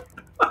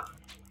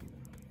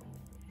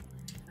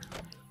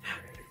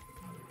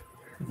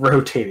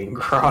 Rotating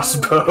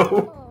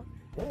crossbow.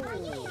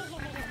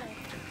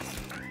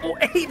 Oh,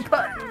 A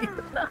button!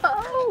 No!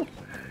 I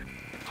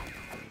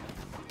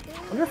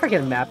wonder if I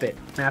can map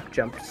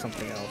jump to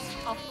something else.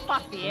 Oh,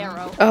 fuck the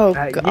arrow. Oh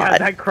Yeah, god.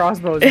 that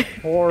crossbow is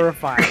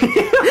horrifying.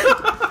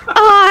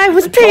 Oh, I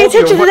was paying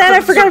attention to that. I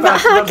forgot about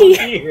hockey.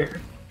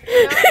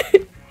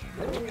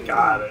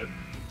 Got it.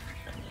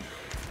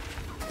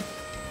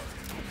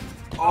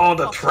 Oh,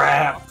 the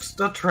traps!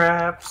 The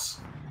traps!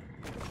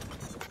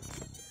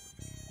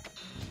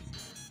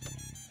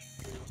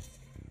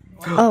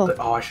 Oh.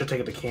 Oh, I should take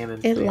it to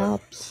cannon. It Damn.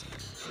 lobs.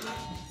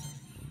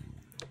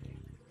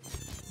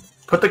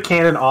 Put the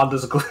cannon on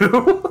this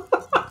glue.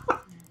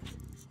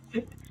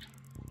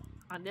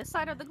 On this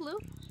side of the glue?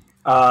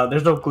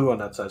 There's no glue on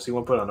that side, so you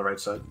want to put it on the right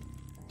side.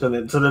 So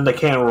then the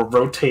cannon will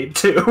rotate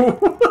too.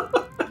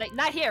 Like,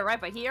 not here,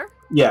 right? But here?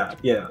 Yeah.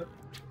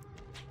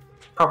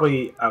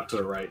 Probably out to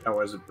the right,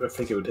 otherwise I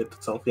think it would hit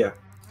itself, yeah.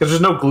 Because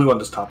there's no glue on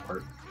this top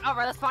part.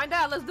 Alright, let's find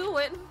out. Let's do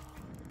it.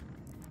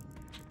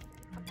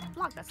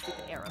 Block that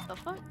stupid arrow. The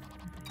fuck?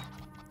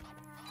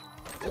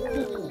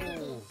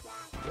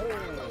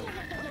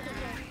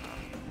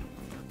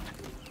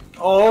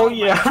 Oh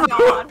yeah, my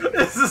God.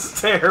 This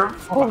is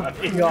terrifying.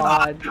 Oh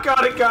god. Oh,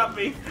 God, it got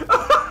me.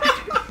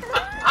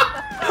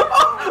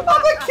 Oh,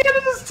 the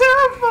cannon is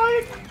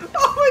terrifying.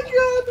 Oh my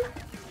god.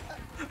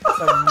 It's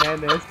a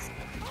menace.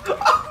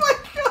 Oh my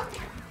god.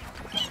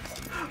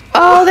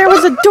 Oh, there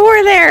was a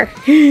door there!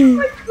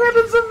 My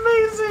cannon's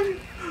amazing.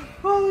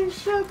 Holy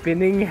shit.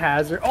 Spinning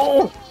hazard.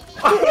 Oh!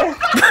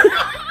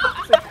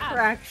 It's a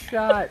crack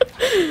shot.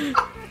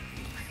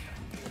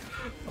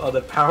 Oh,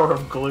 the power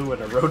of glue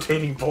in a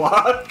rotating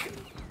block.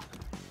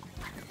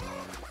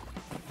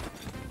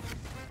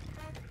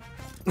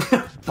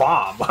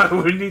 Bomb. Why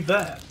would we need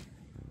that?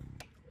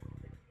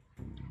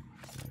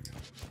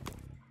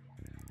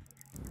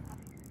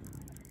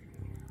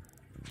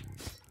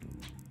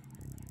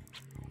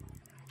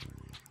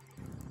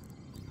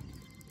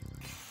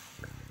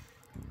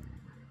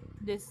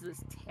 This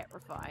is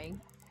terrifying.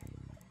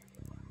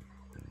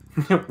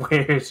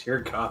 Where's your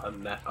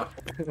gun now?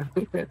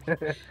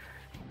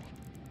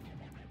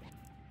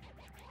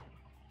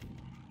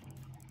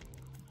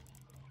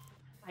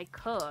 I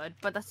could,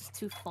 but that's just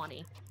too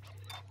funny.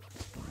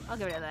 I'll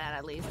get rid of that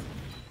at least.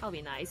 That'll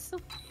be nice.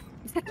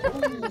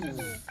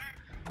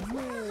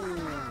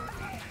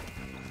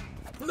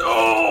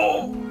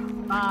 No!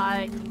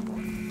 Bye.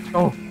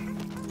 Oh.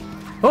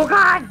 Oh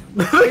god!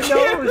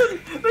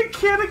 The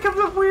cannon comes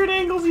at weird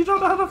angles. You don't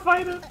know how to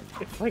fight it.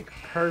 It's like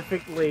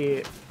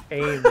perfectly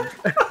aimed.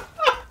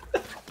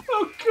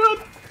 Oh good.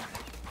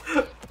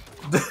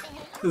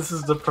 This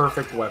is the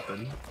perfect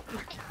weapon.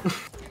 You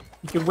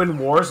can win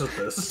wars with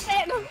this.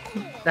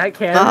 That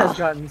cannon has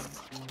gotten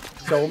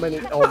so many.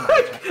 Oh my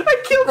god.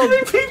 I killed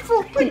 3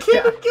 people. The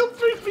cannon killed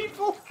 3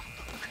 people.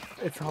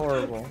 It's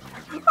horrible.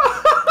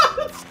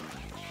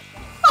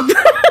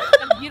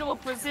 Beautiful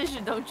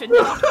precision, don't you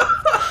know?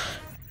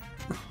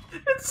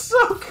 It's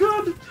so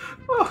good.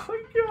 Oh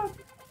my god.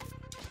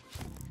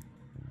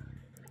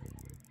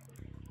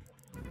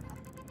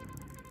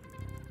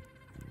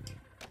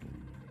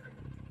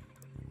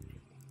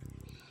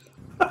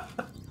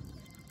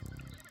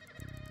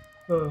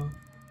 Oh.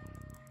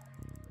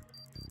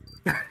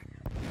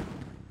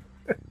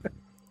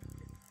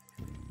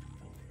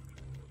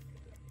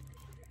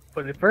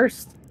 Put it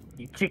first,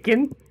 you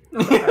chicken.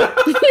 No!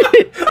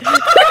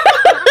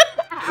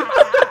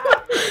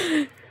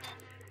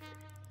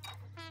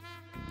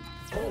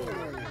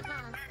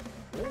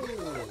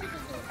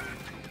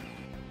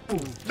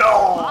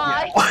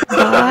 Bye.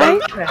 Bye.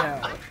 What the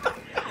hell?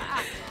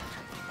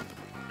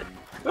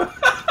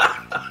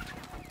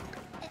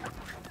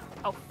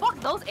 Oh, fuck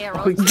those Oh,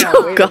 arrows. yeah,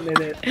 Oh, wait God. a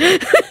minute.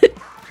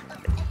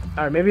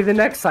 Alright, maybe the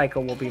next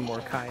cycle will be more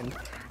kind.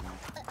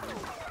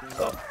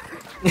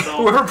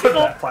 Whoever put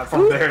that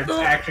platform there is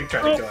actually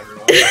trying to kill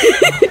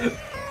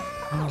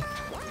everyone.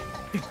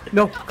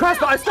 No,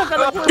 crossbow! I stuck on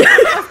the glue!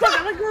 I stuck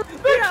on the glue!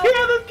 The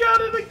cannon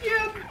got it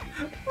again!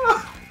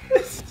 Oh,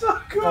 it's so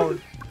good!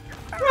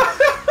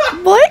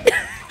 What?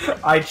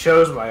 I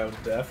chose my own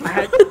death.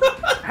 I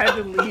had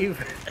to leave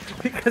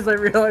because I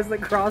realized the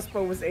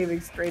crossbow was aiming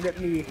straight at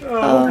me.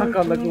 Stuck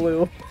on the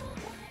glue.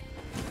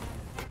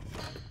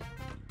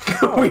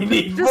 We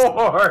need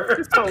more!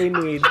 That's what we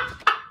need.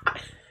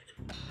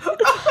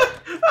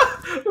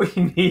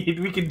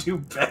 We can do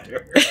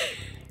better.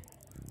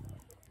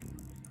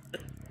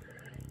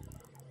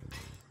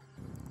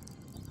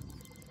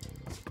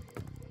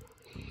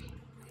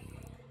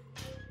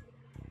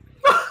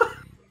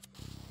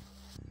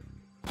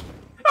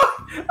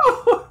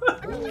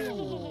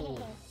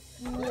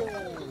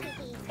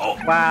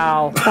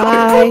 Wow. Bye.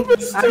 I hate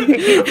this game.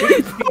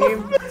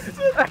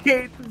 I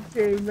hate this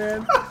game,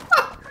 man.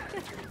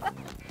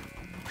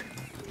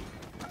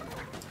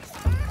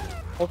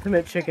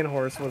 Ultimate Chicken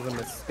Horse was a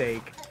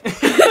mistake.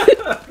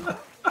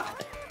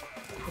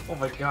 Oh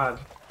my god.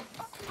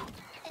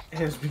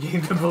 It is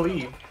beginning to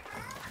believe.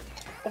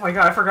 Oh my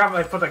god, I forgot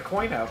I put that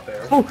coin out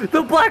there. Oh,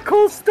 the black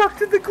hole stuck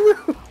to the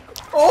glue!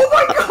 Oh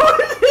my god,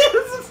 it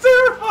is! It's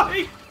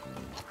terrifying!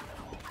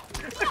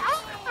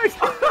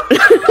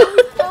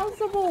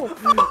 Impossible!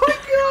 Oh my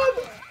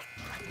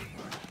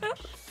god!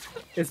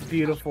 It's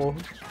beautiful.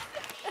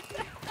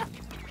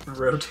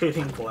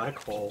 Rotating black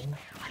hole.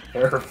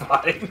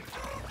 Terrifying.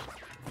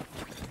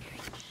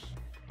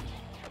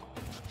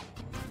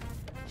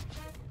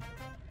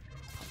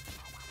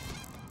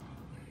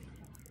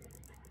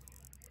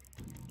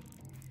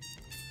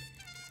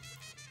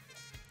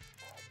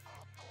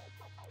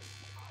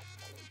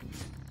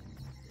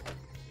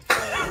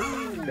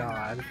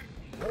 God.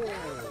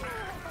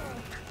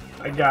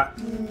 I got.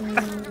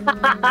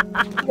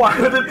 Why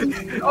would it be?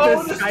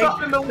 Oh, there's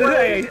stuff in the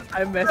way!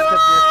 I messed up your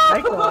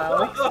cycle,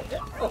 Alex.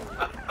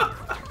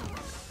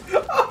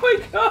 Oh my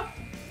god!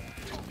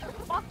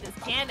 Fuck this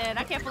cannon.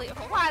 I can't believe.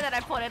 Why did I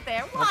put it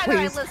there? Why Oh, did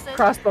I please, listen?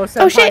 Crossbow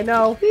Senpai, Oh, shit.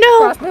 no! No.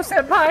 Crossbow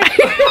Senpai!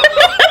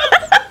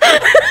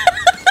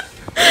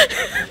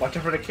 Watch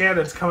out for the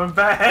cannons coming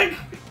back!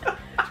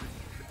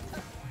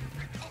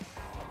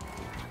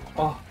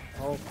 Oh.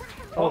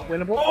 Oh,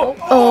 winnable. Oh,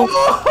 Oh.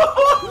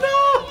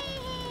 no!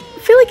 I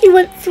feel like you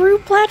went through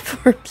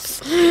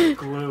platforms.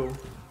 Glue.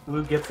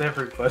 Glue gets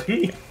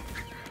everybody.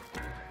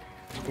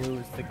 Glue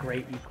is the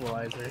great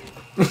equalizer.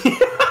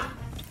 That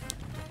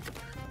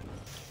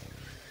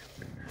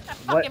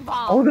What? fucking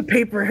bomb. Oh, the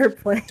paper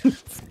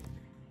airplanes!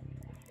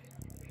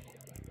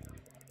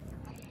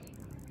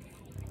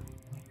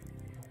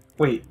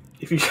 Wait,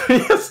 if you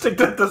stick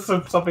that to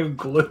something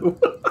glue.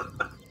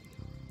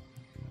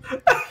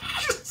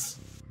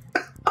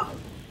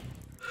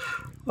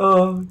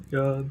 Oh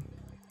god.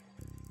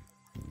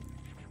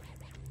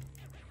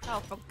 Oh,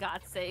 for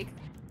God's sake.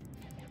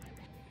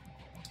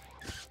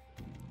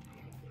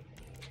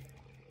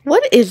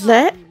 What is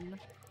that?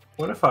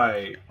 What if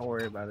I Don't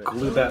worry about it.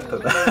 glue that to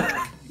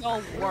that?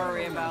 Don't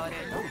worry about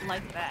it. Don't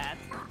like that.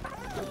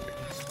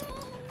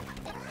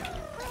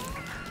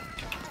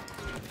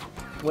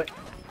 What?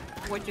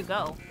 Where'd you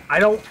go? I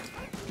don't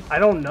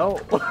know.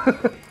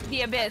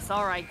 The abyss.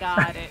 Alright,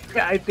 got it.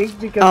 Yeah, I think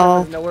because Oh. there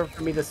was nowhere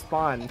for me to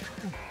spawn.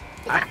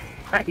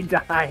 I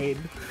died.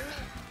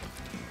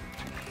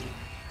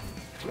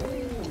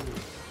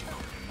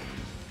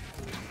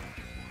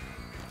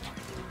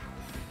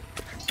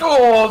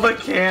 Oh, the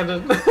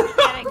cannon!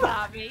 Cannon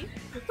got me.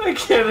 The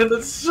cannon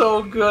is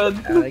so good.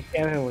 Yeah, the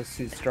cannon was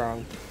too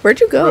strong.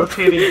 Where'd you go?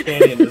 Rotating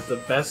cannon is the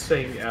best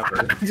thing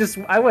ever.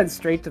 I went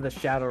straight to the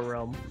Shadow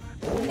Realm.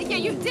 Yeah,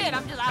 you did.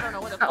 I don't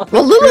know what the fuck.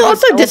 Well, Lulu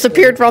also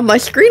disappeared from my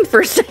screen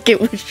for a second,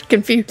 which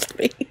confused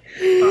me.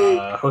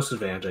 Host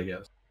advantage, I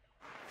guess.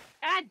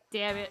 God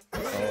damn it.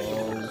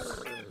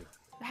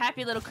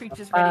 Happy little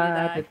creature's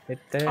ready to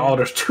die. Oh,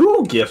 there's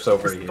 2 gifts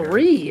over There's here.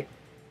 3.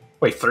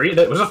 Wait, 3?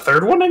 That was a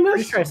 3rd one I missed?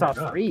 Pretty sure I saw Oh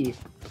my God. 3.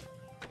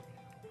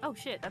 Oh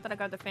shit, I thought I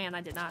got the fan.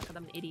 I did not, because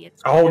I'm an idiot.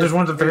 Oh, there's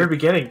one at the very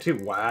beginning too.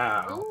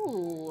 Wow.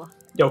 Ooh.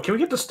 Yo, can we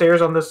get the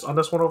stairs on this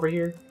one over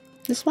here?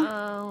 This one?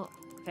 Oh,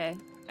 okay.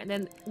 And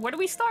then, where do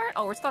we start?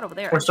 Oh, we're starting over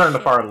there. We're starting the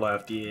Shit. far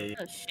left. Yeah.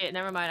 Oh shit,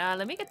 never mind.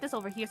 Let me get this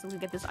over here so we can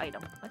get this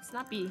item. Let's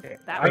not be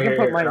that I way. can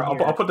put mine I'll,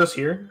 here. I'll put this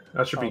here.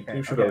 That should be. Okay,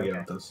 You should be able to okay,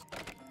 get at this.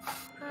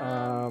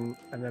 And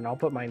then I'll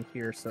put mine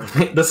here. So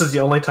This is the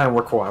only time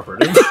we're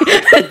cooperative.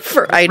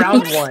 For round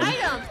items. 1.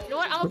 Item! You know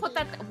what? I'm gonna put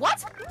that.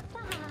 What?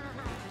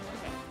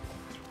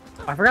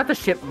 I forgot the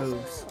ship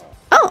moves.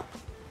 Oh,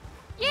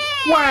 Yeah!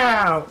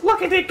 Wow!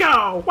 Look at it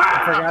go!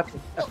 Wow!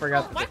 I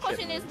forgot. My the ship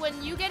question is, moves.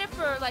 when you get it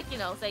for, like, you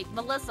know, say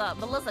Melissa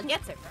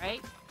gets it,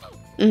 right?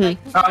 mhm.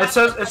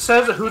 Like, It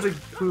says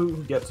who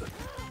gets it.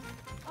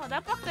 Oh,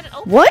 that box didn't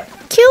open. What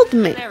killed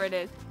me? There it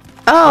is.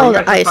 Oh, you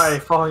the got hit by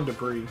ice. falling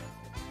debris.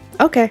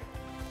 Okay.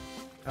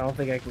 I don't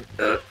think I can.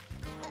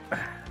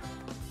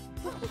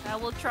 I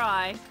will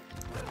try.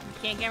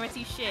 Can't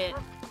guarantee shit.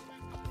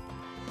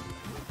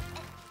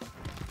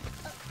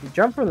 You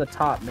jump from the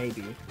top,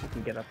 maybe you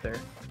can get up there.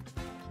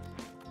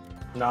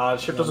 Nah,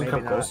 the ship No, doesn't maybe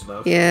come not. close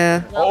enough.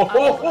 Yeah. Well, I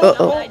Oh, know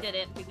oh. that I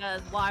didn't,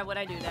 because why would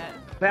I do that?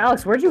 But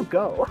Alex, where'd you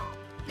go?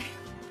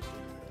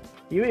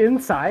 You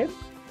inside?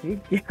 You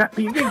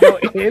can go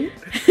in.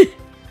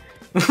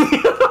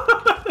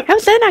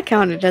 How's that not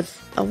counted as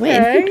a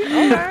win?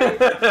 Okay,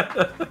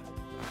 alright.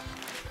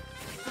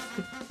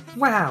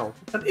 Wow,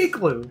 an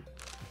igloo.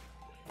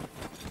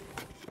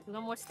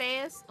 No more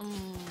stairs?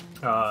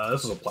 Mm.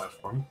 This is a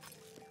platform.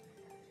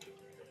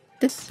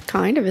 This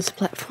kind of is a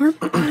platform.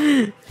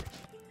 I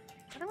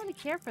don't really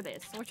care for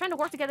this. We're trying to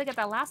work together to get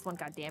that last one,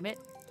 goddammit.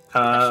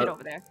 That shit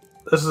over there.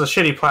 This is a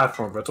shitty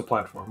platform, but it's a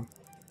platform.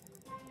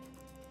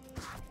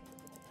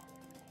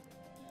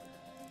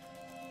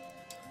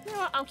 You know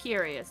what? I'm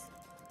curious.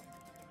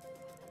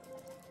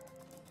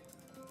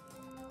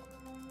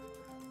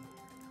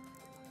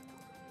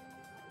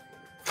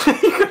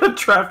 You're gonna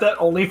trap that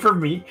only for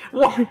me?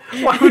 Why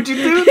would you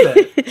do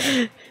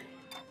that?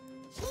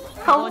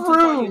 How Going too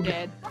far, you rude!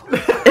 dead.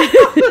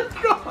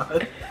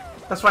 God,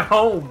 that's my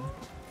home.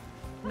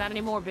 Not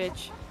anymore,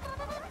 bitch.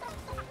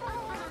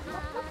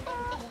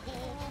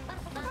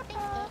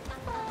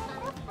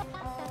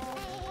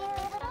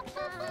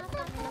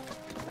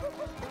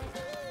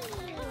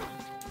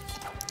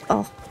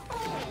 Oh.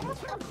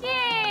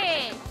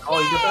 Yay! Oh,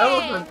 you get the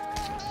Yay! elephant.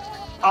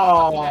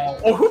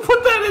 Oh, who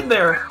put that in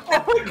there?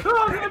 Oh my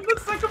God, I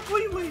missed that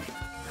completely.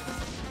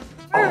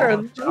 Where are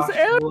Oh, those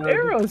Josh would.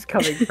 arrows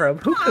coming from?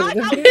 Who Oh, put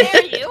them how in?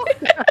 dare you!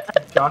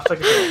 Josh took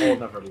it to a whole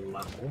nother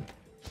level.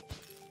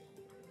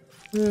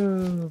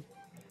 Hmm.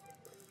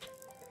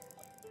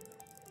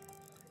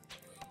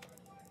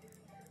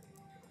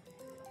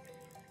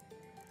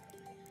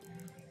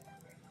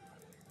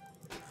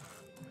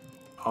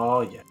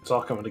 Oh yeah, it's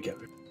all coming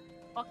together.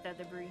 Fuck that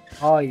debris.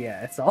 Oh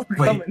yeah, it's all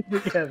Wait. coming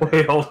together.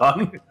 Wait, hold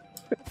on.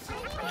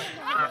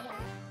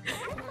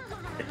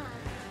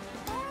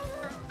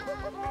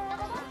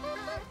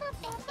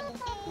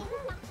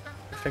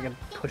 If I can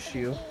push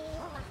you.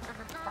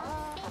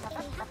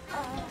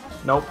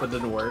 Nope, it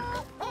didn't work.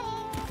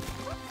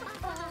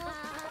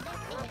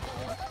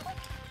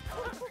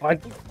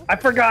 I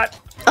forgot.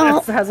 Oh.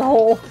 This has a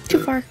hole.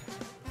 Too far.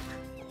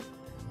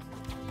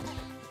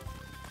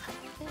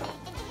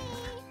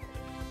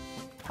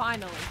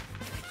 Finally.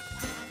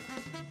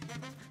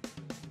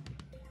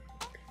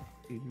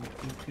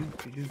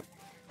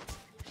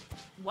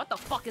 What the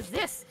fuck is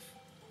this?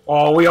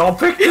 Oh, we all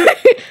picked it.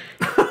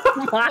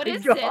 My What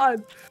is this?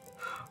 God.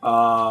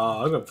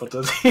 I'm gonna put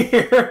this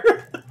here.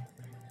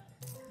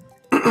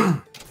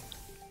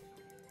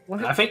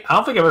 What, I don't think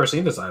I've ever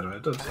seen this item.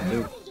 It doesn't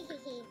new.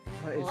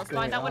 what is Well, let's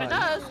going find out what it on?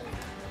 does.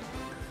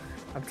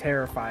 I'm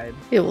terrified.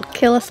 It will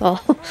kill us all.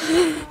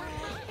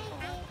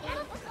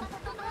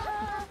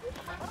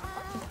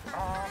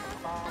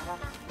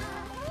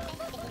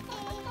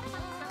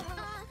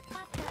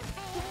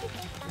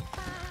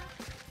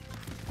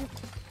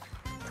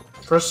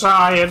 For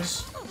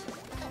science.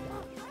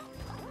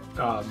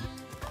 Does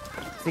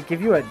it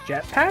give you a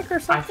jetpack or I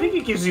something?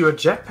 think it gives you a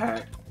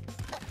jetpack.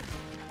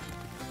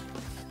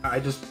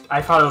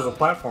 I thought it was a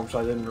platform, so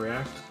I didn't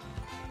react.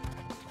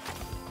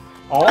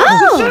 Oh,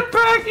 it's a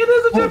jetpack! It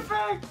is a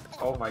jetpack!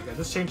 Oh my god,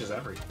 this changes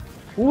everything.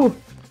 Ooh.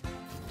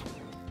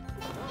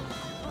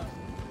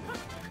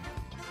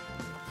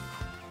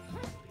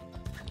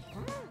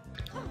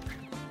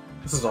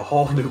 This is a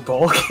whole new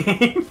ball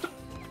game.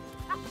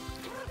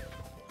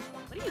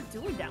 What are you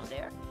doing down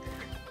there?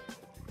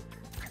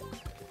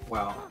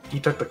 Wow, he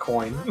took the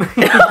coin.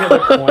 He had a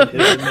coin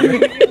hidden in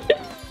there.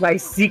 My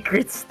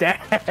secret stash.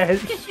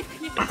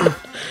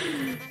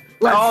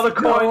 Oh, the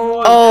coin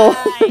won.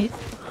 Oh. Nice.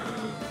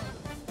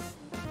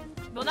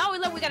 Well, now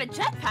we got a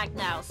jetpack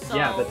now, so So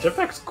Yeah, the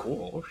jetpack's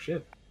cool. Oh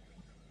shit.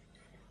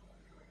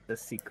 The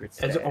secret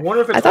I stash.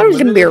 wonder if it's I thought it was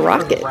gonna be a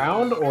unlimited rocket.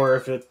 round or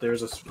if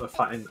there's a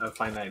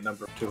finite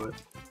number to it.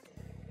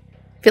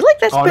 I feel like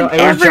that's Oh, been no, it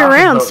was every Josh's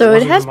round, vote. so It it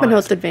wasn't has even been mine.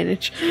 host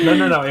advantage.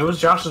 No. It was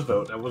Josh's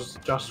vote. It was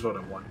Josh's vote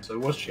I won, so it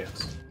was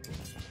chance.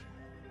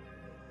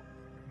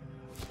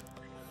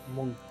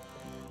 Monk.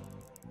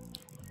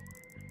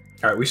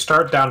 All right, we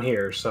start down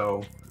here.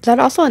 So, Is that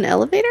also an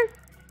elevator?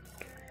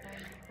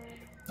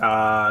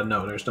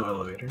 no, there's no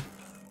elevator.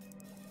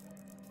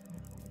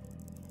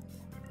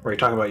 Were you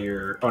talking about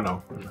your? Oh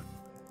no.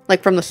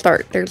 Like from the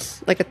start,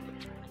 there's like a.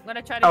 I'm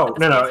gonna try to. Oh put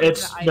the no, space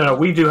it's into the no. item.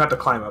 We do have to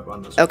climb up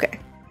on this. one. Okay.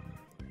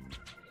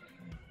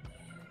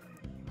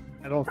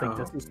 I don't think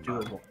Oh, this is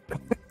doable.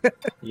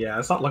 Yeah,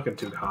 it's not looking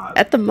too hot.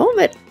 At the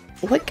moment,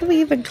 what can we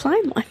even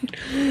climb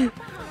on?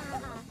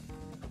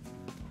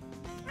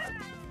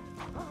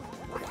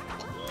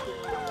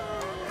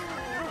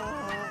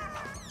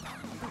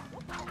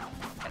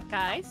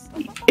 Guys.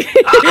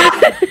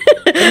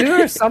 I knew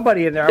there was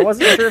somebody in there. I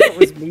wasn't sure if it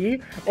was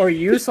me or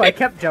you, so I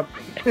kept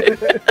jumping.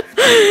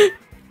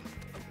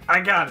 I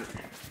got it.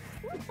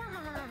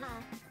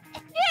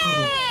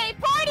 Yay!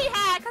 Party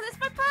hat, because it's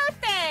my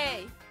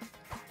birthday!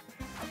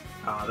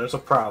 There's a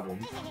problem.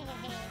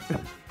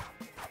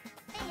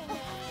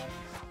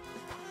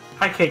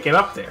 I can't get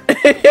up there.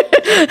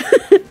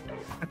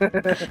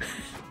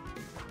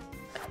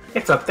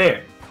 It's up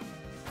there.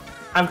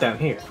 I'm down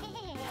here.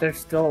 They're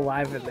still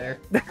alive in there.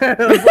 I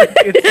was like,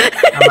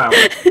 it's... I'm out.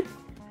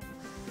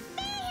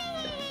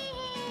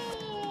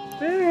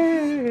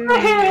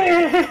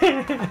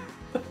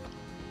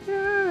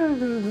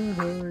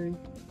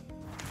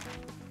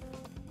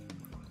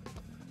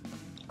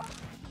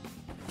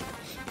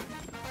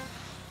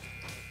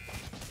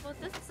 Well,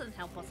 this doesn't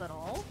help us at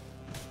all.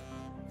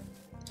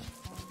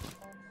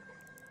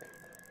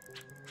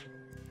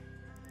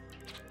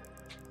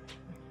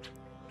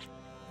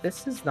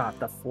 This is not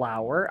the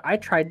flower. I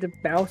tried to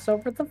bounce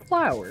over the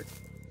flower.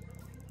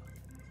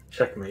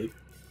 Checkmate.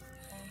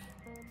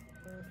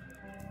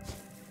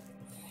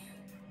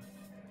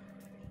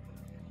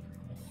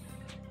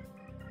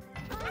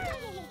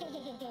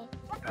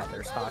 Oh,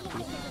 there's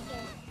hockey.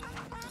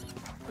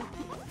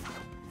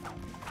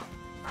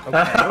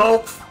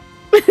 Help!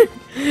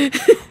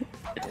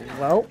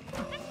 Well,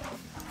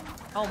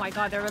 Oh my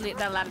god, they're really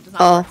that ladder does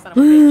not Oh. work, son of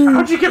a bitch.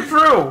 How'd you get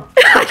through?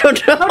 I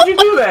don't know. How'd you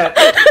do that?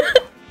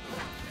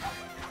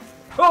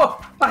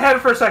 Oh, I had it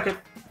for a second.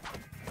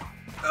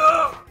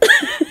 Oh.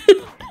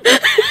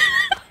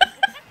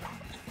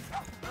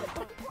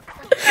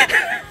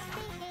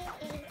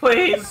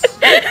 Please.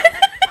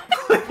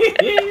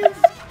 Please.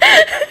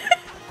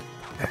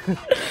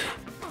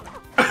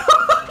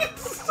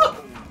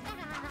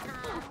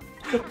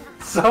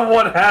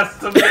 Someone has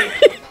to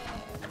make.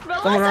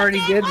 someone already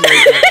did make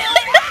it.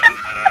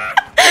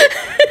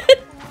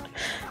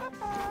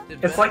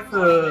 It's like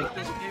the.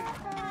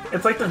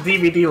 It's like the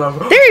DVD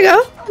logo. There you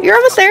go. You're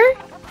almost there.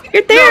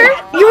 You're there.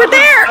 You were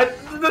there.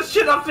 The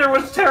shit up there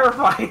was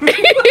terrifying.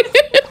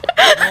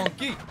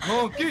 Monkey!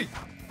 Monkey!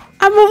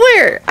 I'm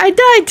aware. I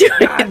died doing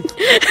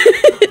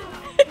it.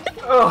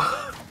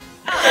 Oh.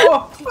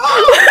 Oh.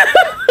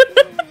 Oh.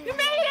 You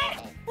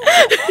made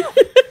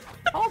it!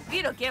 Oh,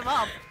 Vito, give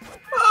up.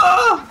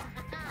 Oh.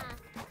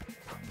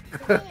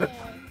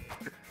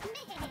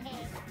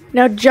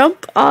 Now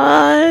jump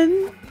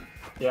on.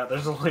 Yeah,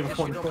 there's only Guess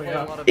one you don't way play a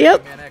out. lot of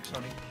Yep. Mega Man X,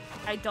 honey.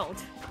 I don't.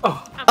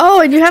 Oh.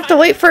 Oh, and you have to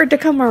wait for it to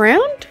come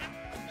around?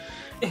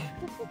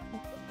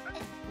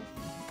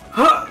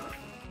 Huh.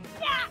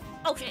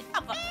 Oh shit! Oh,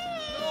 fuck.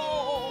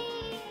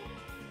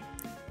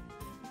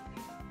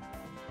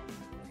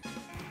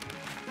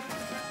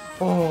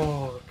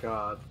 Oh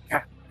god.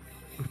 God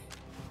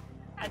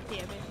damn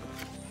it.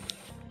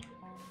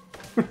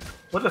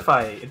 What if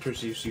I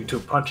introduce you to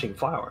punching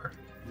flower?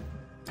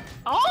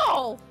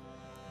 Oh!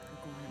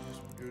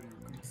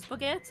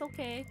 Spaghetti's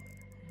okay.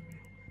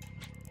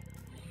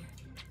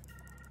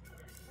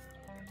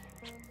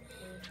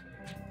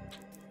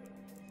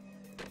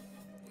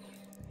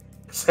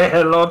 Say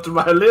hello to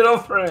my little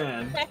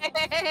friend.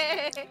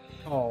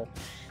 Oh,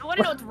 I want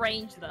to know its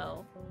range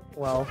though.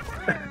 well.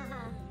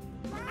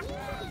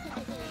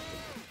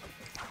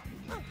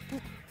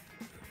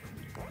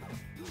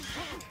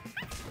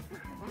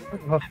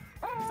 So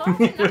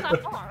it's not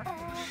that far.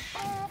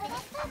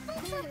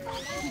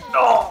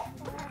 Oh.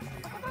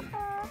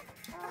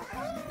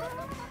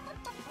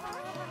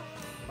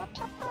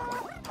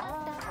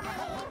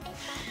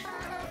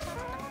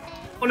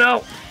 Oh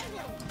no!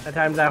 I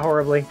timed that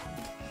horribly.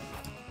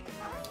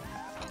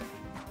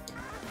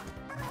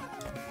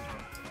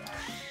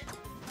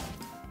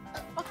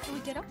 How do we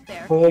get up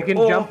there? You can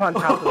jump on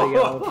top of the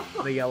yellow.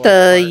 The yellow.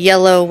 The part.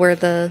 yellow where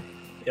the.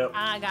 Yep.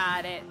 I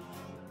got it.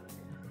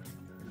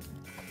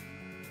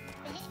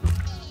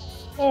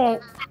 Oh.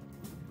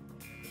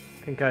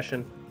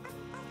 Concussion.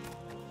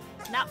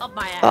 Not up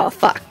my ass. Oh,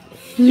 fuck.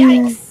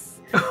 Yikes!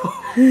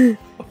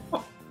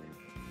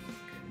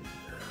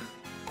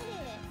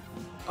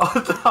 Oh,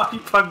 the hockey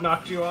puck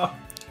knocked you off.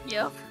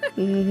 Yep.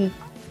 Mhm.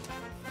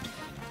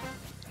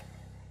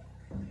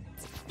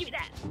 Give me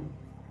that.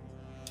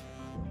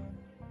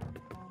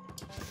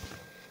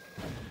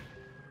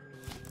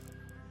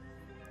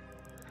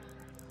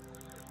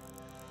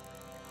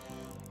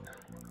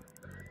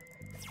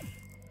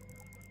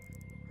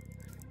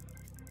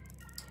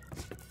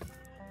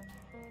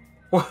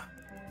 What?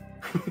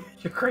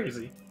 You're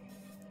crazy.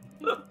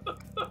 But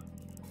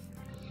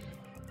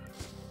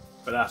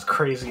not as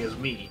crazy as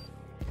me.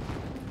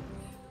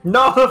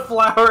 No, the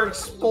flower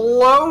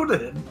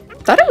exploded!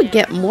 Thought I would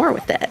get more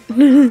with that.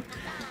 I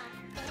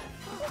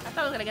thought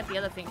I was gonna get the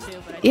other thing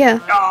too, but I didn't. Yeah.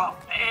 Oh,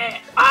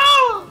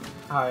 oh!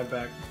 Hi, I'm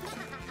back.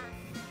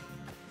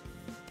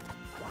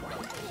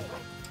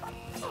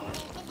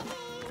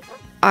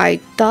 I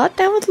thought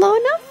that was low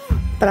enough,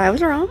 but I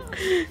was wrong.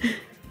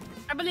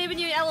 I believe in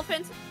you,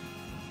 elephant.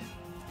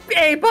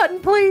 A button,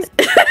 please.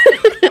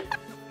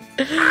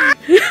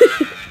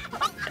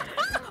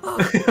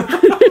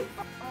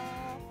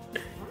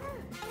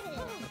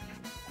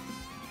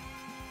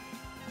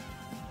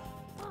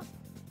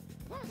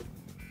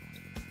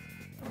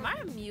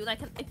 Remind me, like,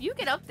 if you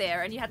get up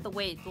there and you have to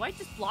wait, do I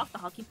just block the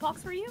hockey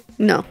pucks for you?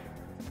 No.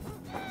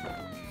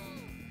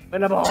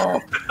 Win a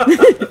ball.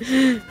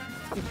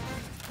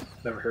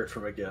 Never heard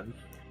from again.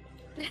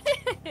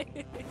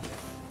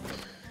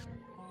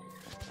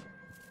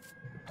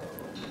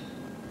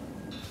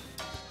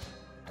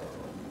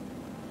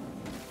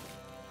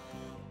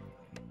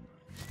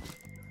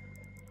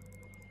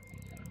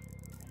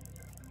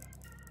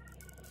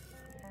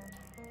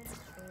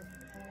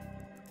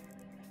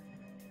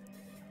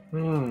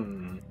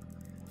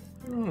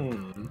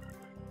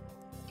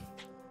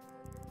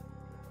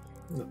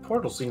 The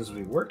portal seems to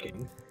be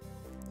working.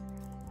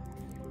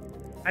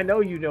 I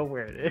know you know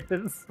where it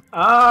is.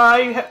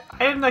 I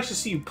didn't actually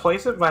see you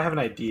place it, but I have an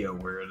idea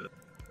where it is.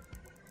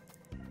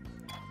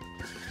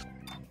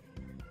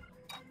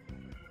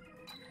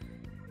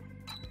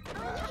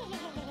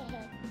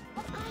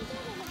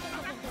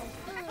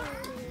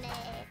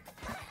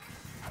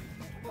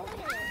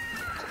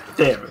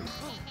 Damn it.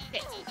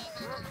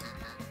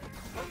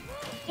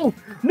 Oh,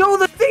 no,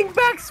 the thing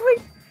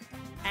backswing!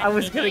 I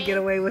was gonna get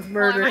away with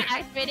murder. Oh, am I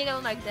activating it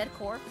on like dead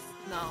corpse?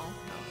 No.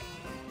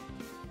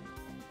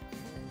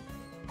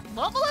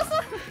 What,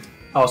 Melissa?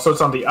 Oh, so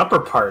it's on the upper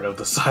part of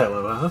the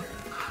silo, huh?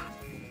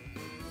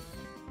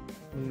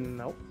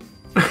 Nope.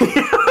 I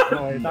don't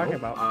know what you're talking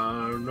about.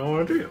 I have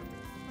no idea.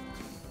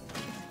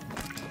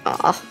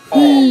 Aw.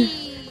 Oh.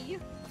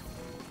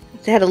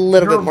 They had a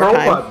little You're bit more a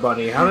robot time.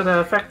 bunny. How did that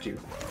affect you?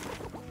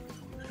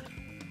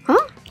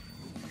 Huh?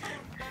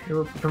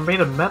 You're made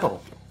of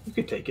metal. You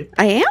could take it.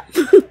 I am?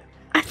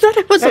 I thought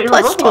it was Yeah, a you're a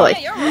plush robot. toy.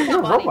 Yeah, You're you're a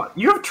a robot. robot.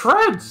 You have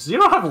treads. You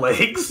don't have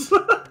legs.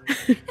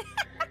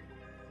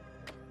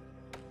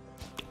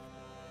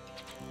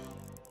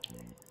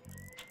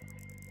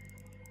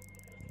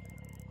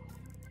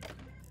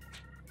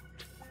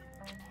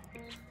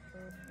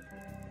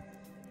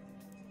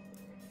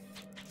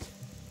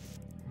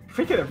 You're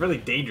making it really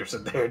dangerous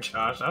in there,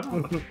 Josh. I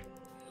don't know.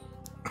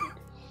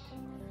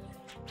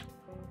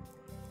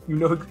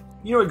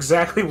 You know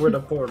exactly where the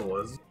portal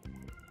is.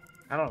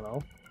 I don't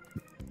know.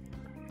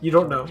 You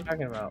don't know. What are you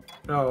talking about?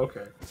 Oh,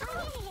 okay.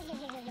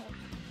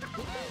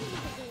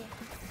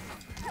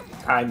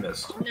 I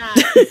missed.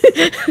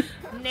 Nice.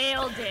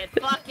 Nailed it.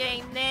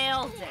 Fucking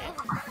nailed it.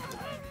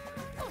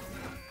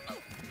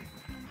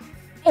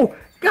 Oh,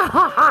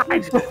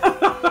 God!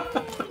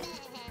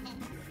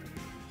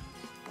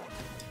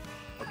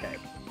 Okay,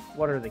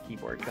 what are the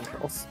keyboard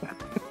controls?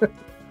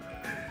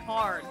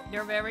 Hard.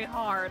 They're very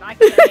hard. I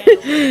can't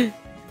handle it.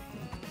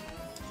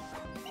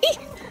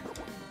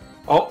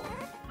 Oh,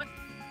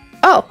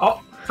 Oh.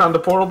 oh, found the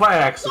portal by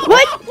accident.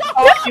 What?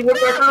 Oh, you went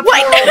back to the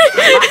What?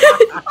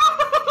 portal.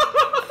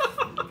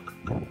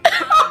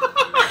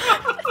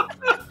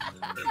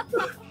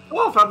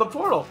 Oh, found the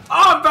portal.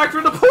 Oh, I'm back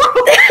through the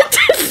portal.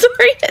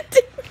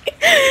 Disoriented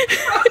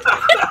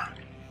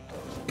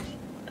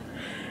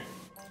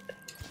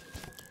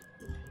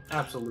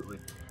Absolutely.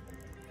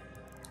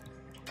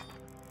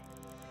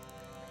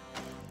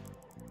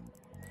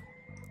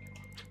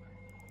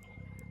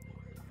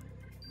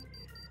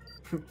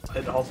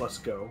 It all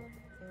must go.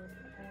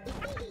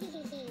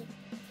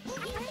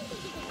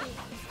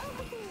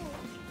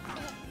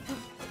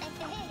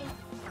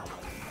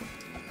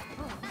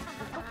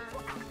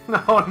 No,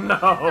 Not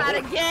no.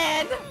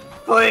 again.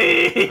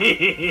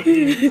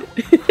 Please.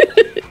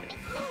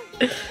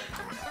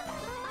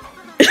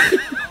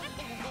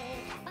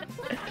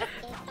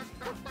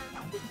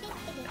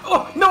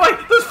 Oh, no, wait.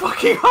 There's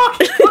fucking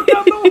hockey puck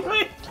down the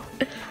way.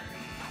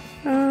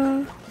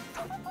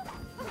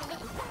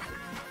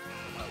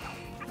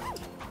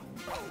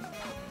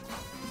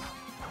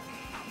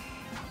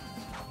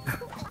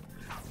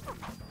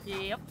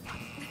 Yep.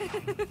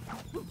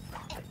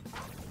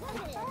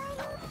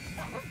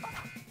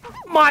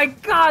 My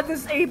God,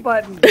 this A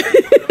button!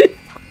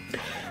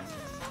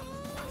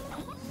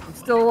 I'm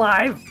still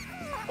alive.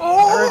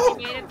 Oh!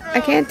 Made it through. I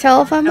can't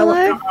tell if I'm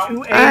alive.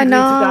 Elephant too I angry know.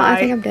 to I die.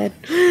 think I'm dead.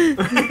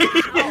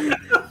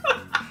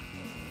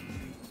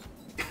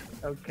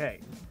 Okay.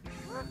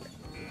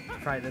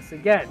 Let's try this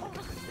again.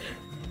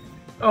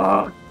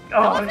 Oh,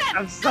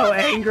 I'm so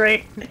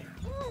angry.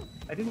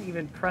 I didn't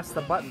even press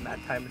the button that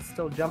time. It's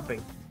still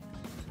jumping.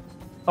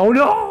 Oh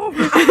no!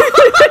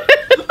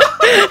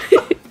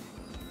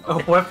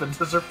 A weapon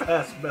to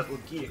surpass Metal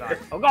Gear.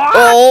 Oh god!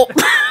 Oh!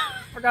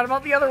 Forgot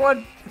about the other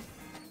one.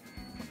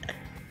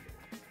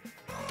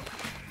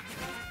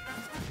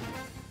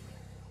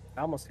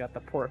 I almost got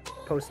the poor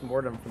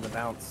post-mortem from the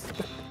bounce.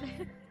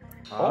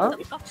 Huh? What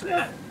the fuck?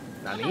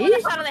 Nani? What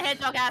the Shadow the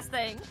Hedgehog ass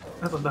thing?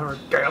 That's another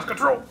chaos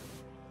control.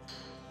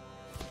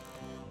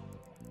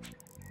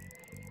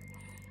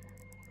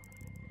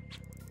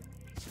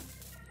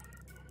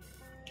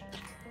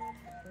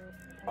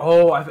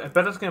 Oh, I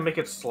bet it's gonna make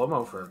it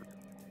slow-mo for him.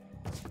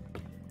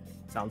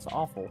 Sounds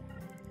awful.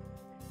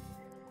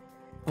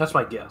 That's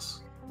my guess.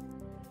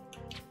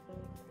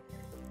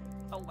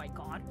 Oh my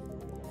god.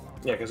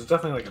 Yeah, because it's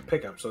definitely like a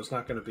pickup, so it's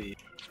not gonna be...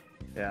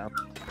 Yeah.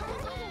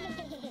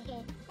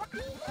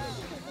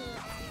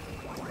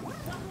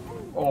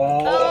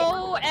 Oh!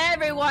 Oh,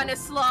 everyone is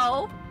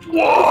slow.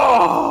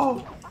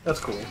 Whoa! That's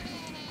cool.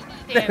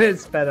 Damn it.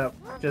 It's sped up.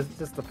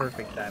 Just the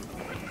perfect time.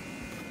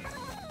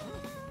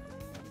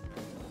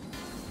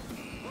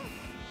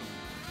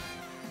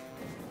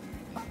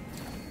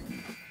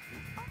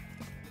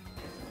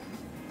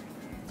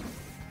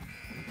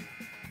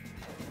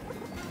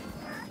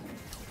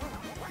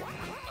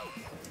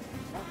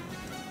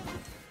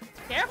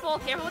 Careful,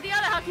 careful with the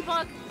other hockey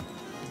puck.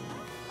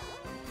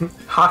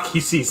 Hockey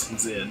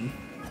season's in.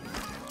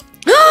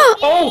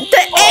 Oh! The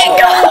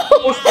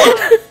angle!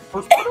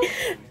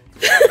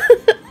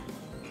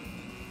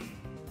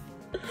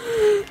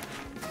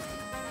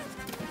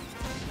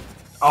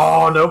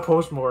 Oh, no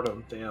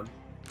post-mortem. Damn.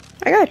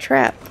 I got a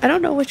trap. I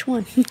don't know which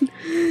one.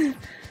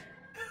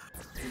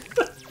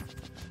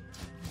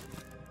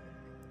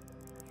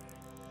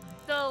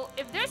 So,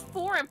 if there's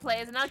 4 in play,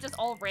 is it not just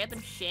all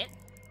random shit?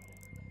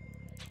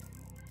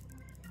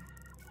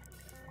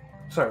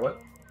 Sorry,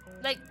 what?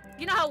 Like,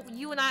 you know how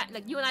you and I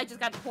just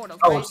got the portals,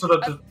 Oh, right? so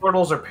the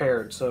portals are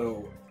paired,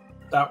 so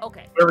that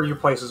Okay. whatever you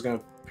place is gonna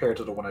pair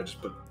to the one I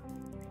just put.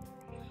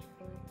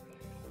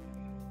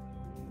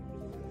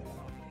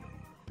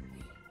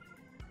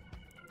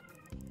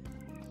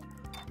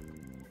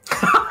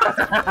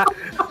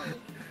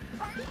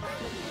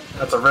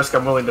 That's a risk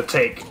I'm willing to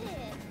take.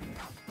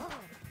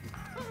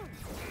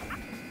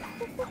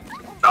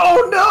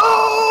 Oh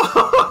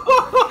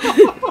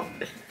no!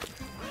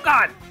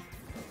 God!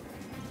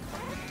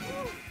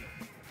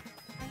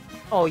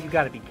 Oh, you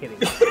gotta be kidding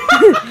me.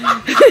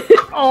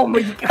 Oh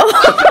my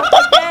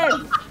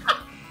god!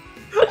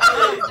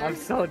 I'm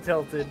so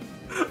tilted.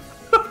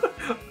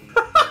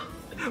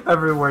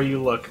 Everywhere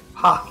you look,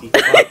 hockey.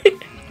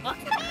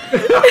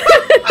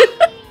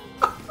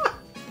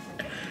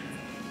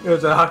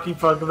 There's a hockey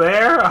puck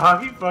there, a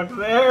hockey puck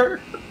there.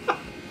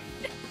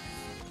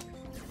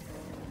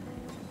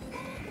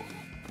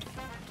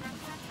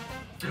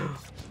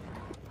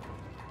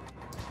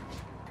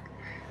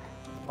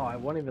 Oh, it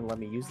won't even let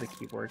me use the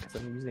keyboard because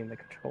I'm using the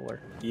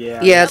controller.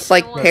 Yeah. Yeah, it's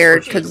like Everyone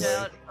paired switches because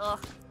out.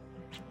 Ugh.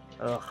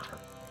 Ugh.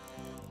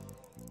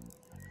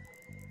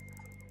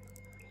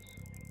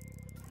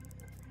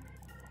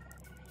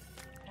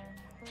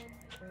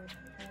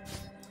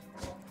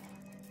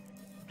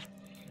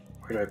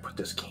 Where do I put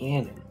this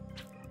cannon?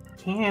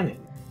 Cannon.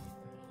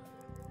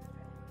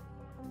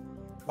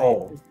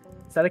 Oh,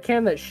 Is that a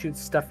cannon that shoots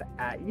stuff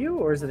at you,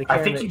 or is it a I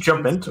cannon think that you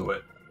jump shoots- into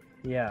it.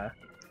 Yeah.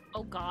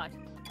 Oh god.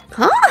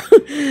 huh?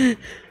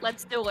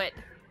 Let's do it.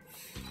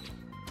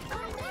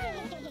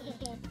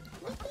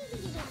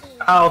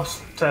 I'll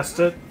just test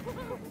it.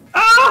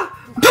 Ah!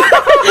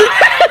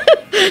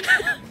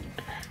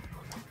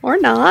 Or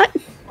not?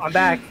 I'm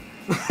back.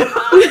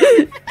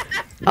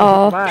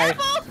 Oh. Bye.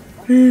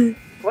 Oh.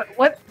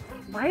 What?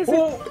 Why is it?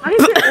 Oh. Why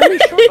is it only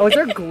short? Oh, is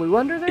there glue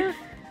under there?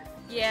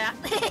 Yeah.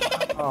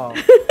 Oh.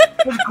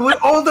 There's glue.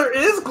 Oh, there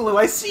is glue.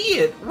 I see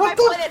it. I What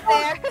put the? it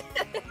there.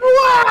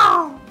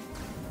 Wow!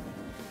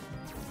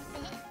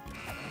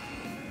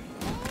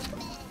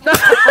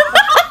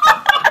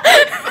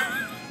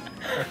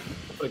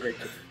 What a great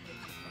game.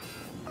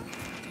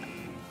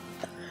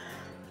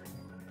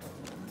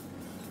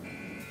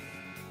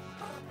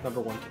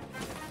 Number 1.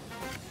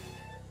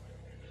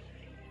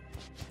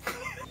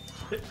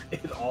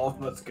 It all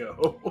must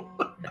go.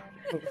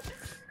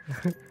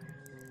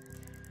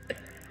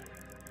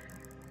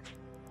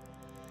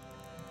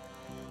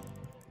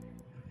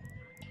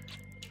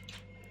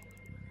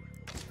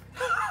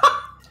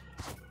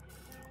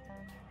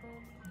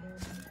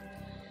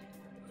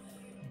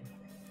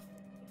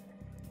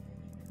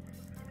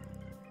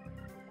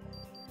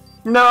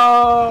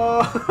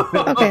 No!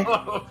 Okay.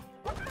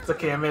 It's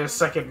okay, I made a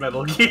second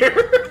Metal Gear.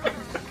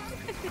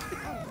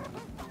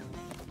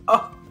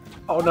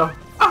 Oh no.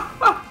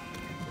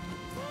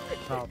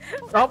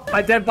 Oh,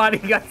 my dead body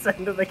got sent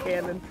into the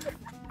cannon.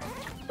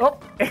 Oh,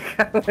 it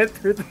went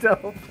through the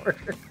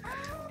teleporter.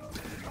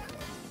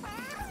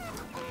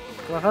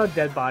 I love how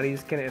dead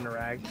bodies can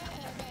interact.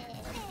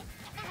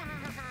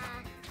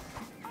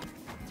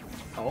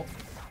 Oh.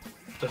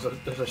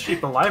 There's a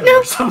sheep alive in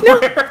there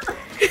somewhere.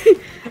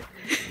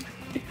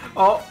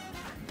 Oh!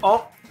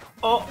 Oh!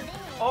 Oh!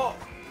 Oh!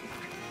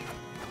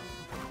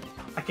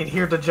 I can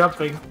hear the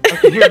jumping. I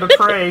can hear the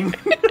praying.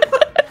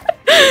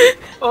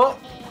 Oh!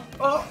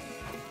 Oh!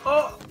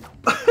 Oh!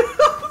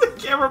 The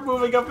camera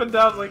moving up and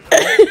down like,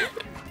 oh,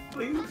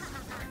 please.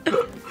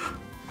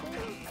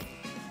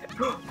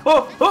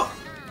 Oh! Oh!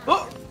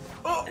 Oh!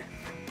 Oh!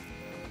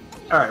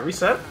 Alright,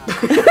 reset.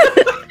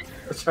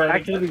 Let's try it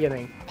Back to the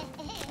again. beginning.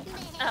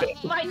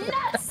 My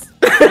nuts!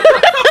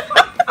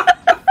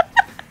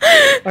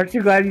 Aren't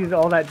you glad you did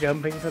all that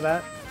jumping for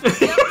that?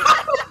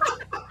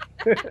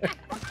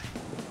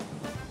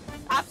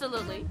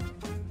 Absolutely.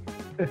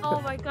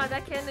 Oh my god,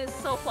 that cannon is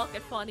so fucking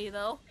funny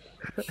though.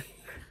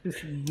 Just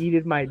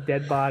yeeted my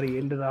dead body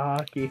into the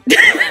hockey.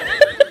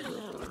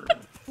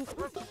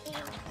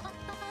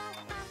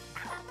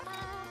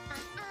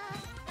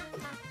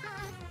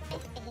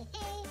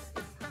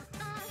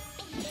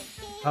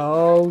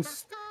 Oh,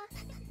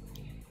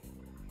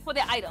 For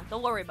the item,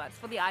 don't worry about it.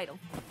 For the item.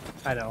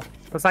 I know.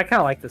 Plus, I kind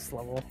of like this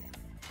level.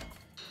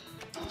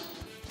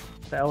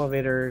 The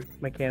elevator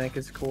mechanic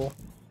is cool.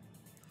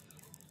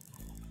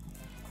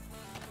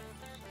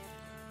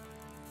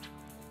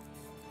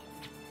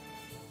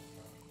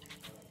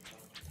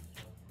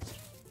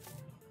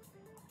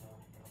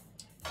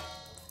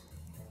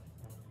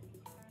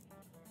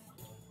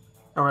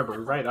 I remember, we're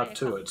right up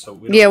to it, so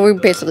we Yeah, don't we need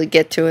to- basically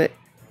get to it.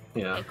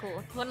 Yeah. Okay,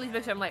 cool. One of these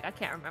pictures, I'm like, I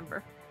can't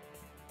remember.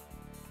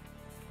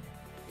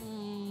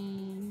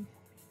 Mm.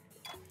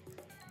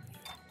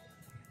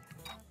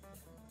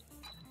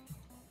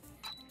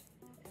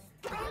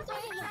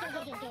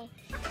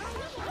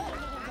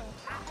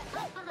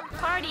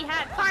 Party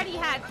hat, party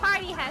hat,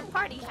 party hat,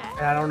 party hat.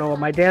 And I don't know what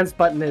my dance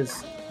button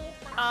is.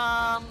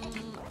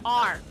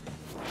 R.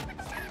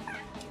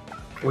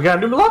 We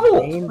got a new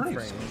level! Mainframe.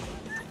 Nice.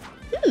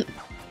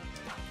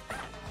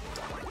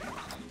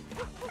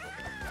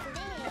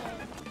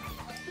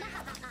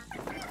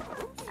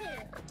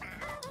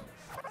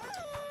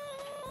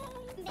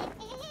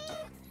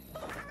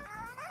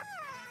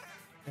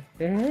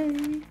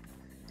 Hey.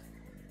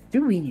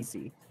 Too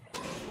easy.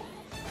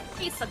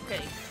 Piece of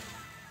cake.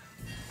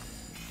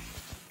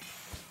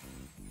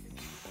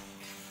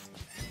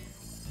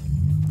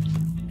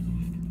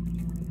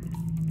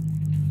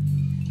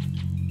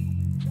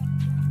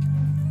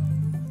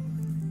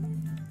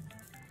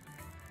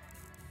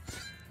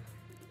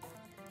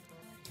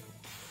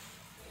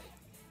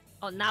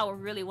 Oh, now we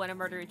really want to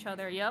murder each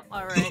other. Yep,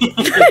 alright.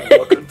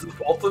 Welcome to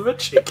Ultimate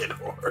Chicken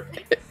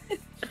Horde.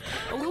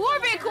 We were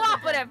being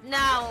cooperative.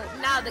 Now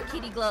the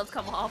kitty gloves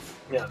come off.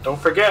 Yeah, don't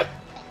forget,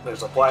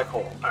 there's a black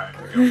hole. Alright,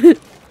 here we go.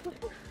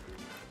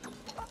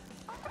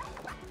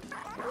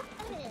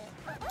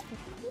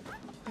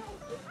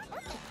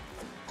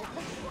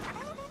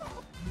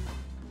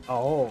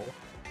 Oh.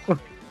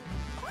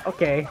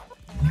 Okay.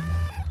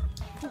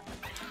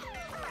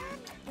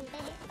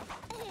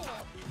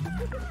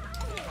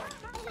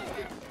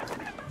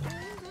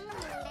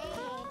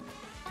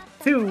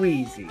 Too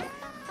easy.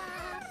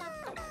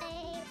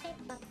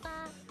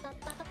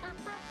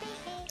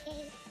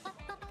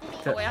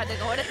 Oh, wait, I had to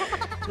go in it.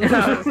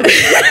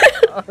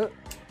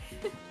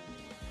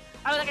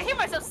 I was like, I hear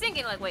myself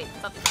singing. Like, wait,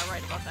 something's not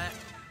right about that.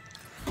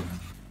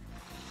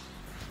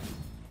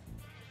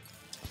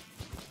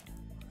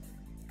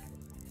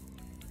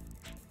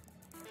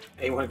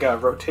 Anyone got a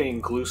rotating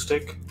glue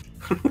stick?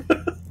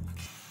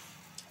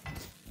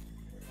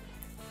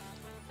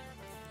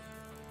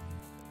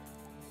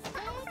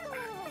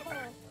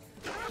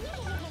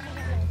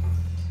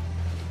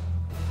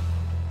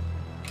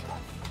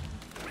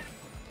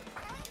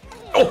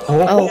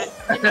 Oh.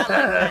 Did not like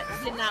that.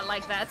 Did not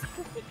like that.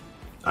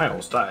 I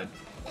almost died.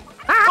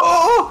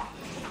 Oh!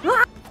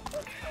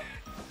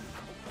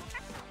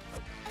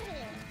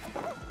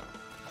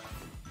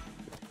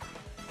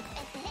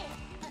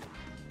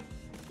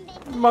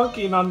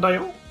 Monkey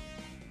Nandayo.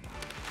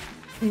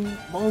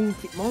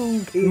 Monkey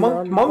Monkey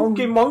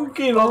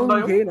monkey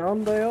Nandayo.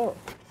 nandayo.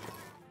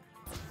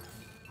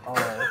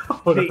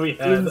 Oh, What the if we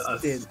had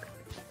instant.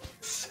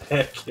 a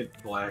second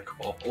black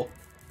hole?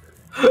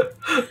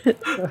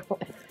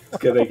 It's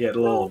gonna get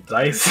a little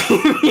dicey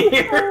in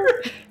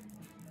here.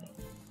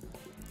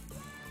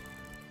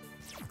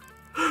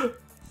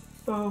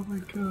 Oh my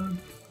god.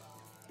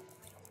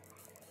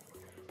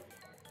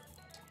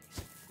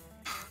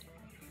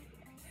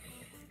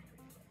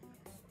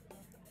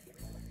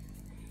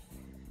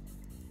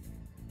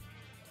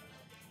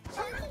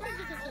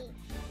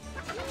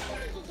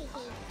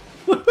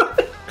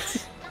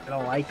 I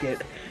don't like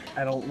it.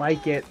 I don't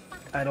like it.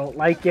 I don't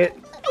like it.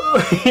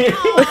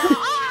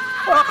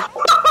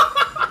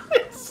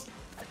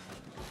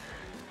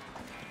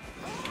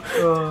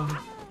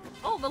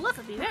 Oh,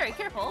 Melissa, be very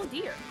careful. Oh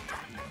dear.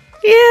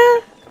 Yeah.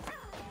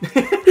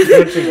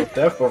 Catching with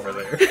death over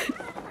there.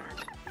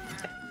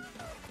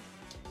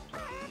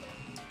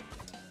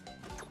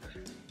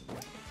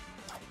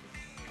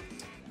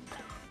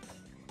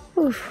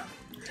 Oof.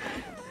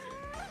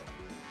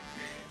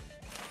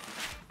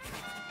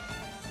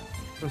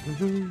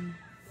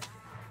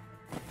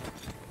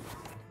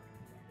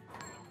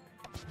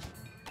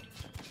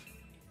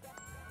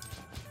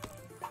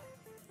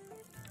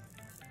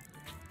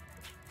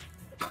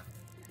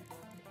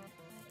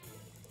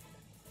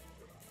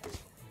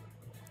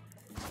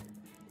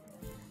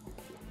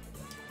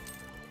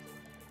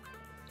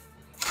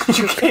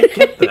 You can't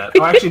get that.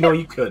 Oh, actually, no,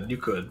 you could. You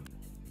could.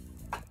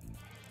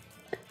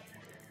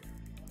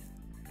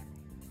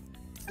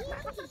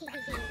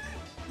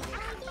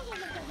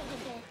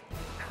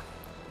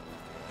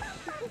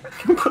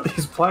 Put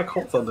these black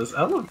holes on this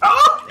elevator.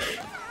 Oh!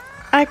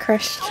 I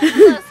crushed.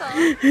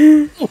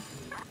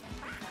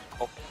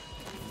 Oh,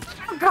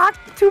 God,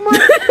 too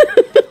much. who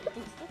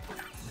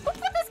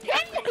put this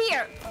canyon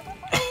here?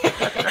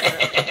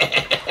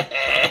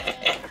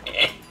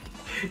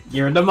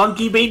 You're the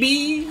monkey,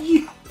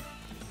 baby!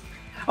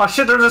 Oh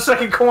shit, there's a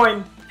second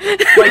coin!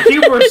 Like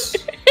hubris!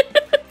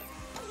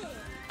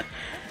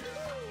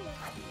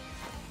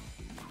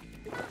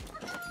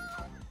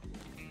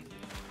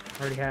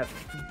 Already have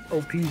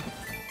OP.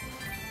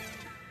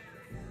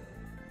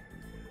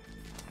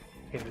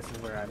 Okay, this is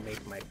where I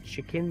make my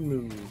chicken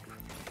move.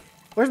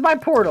 Where's my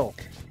portal?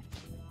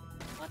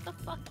 What the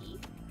fucky?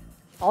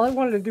 All I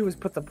wanted to do was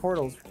put the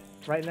portals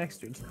right next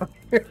to each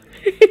other.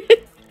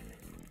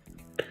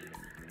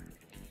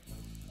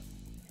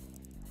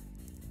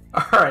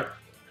 Alright.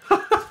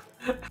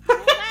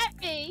 Let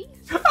me.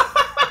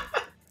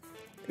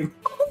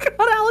 Oh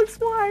God, Alex,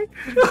 why?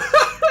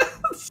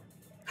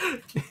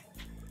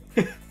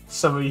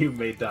 Some of you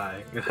may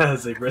die. That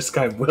is a risk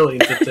I'm willing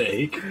to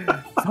take.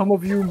 Some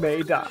of you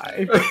may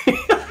die. Who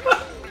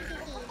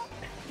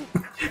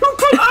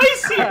put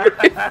ice here?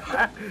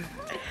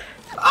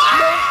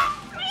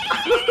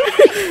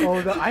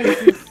 Oh, the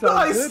ice is so The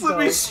ice good, slipped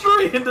me though.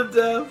 straight into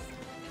death.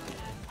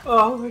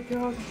 Oh my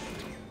god.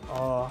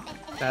 Oh,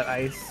 that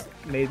ice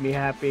made me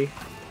happy.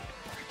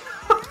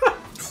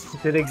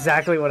 Did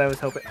exactly what I was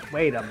hoping.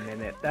 Wait a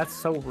minute, that's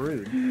so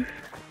rude.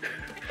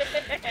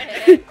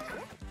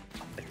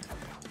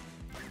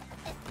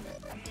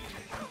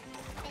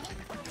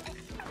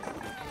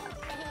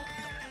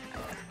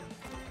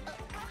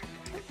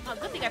 Oh,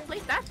 good thing I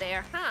placed that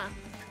there, huh?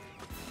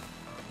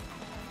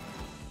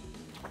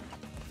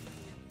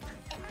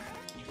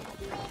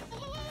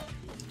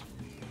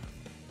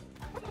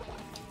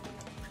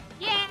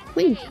 Yeah.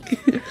 Wink.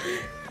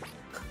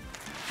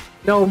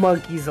 No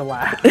monkeys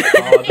allowed.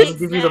 Oh, it doesn't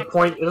give you the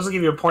point. It doesn't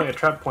give you a point, a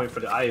trap point for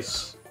the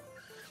ice.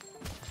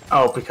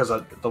 Oh, because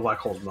the black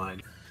hole's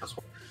mine. That's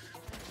why.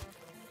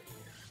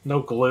 No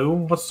glue?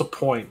 What's the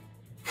point?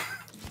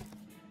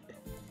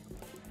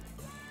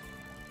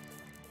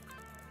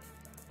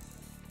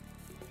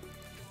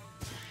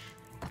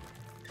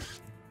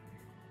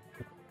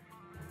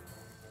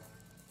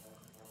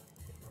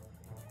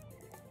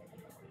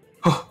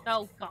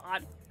 Oh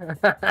God. Why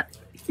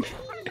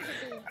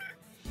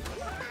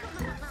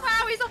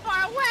are we so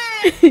far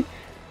away?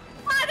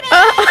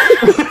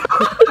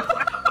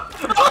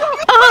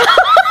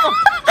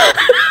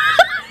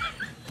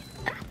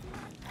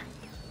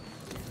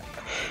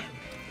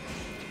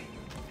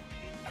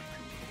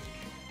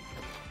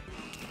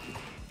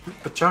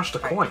 But Josh, the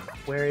coin.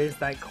 Where is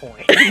that coin?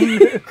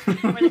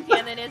 Where the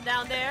cannon is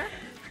down there?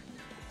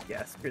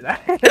 Yeah, screw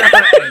that.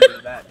 I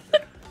knew that.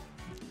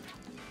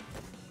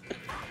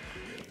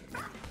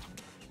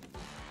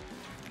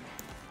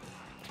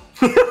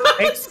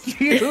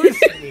 Excuse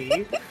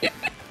me.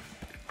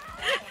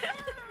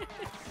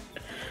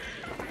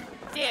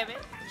 Damn it.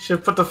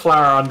 Should put the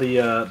flower on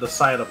the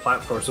side of the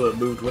platform so it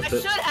moved I with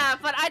should it.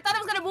 have, but I thought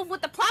it was gonna move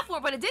with the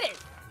platform, but it didn't.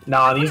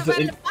 No, it It needs ran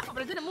to. the platform,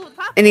 but it didn't move with the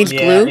platform. It needs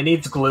Yeah, glue? it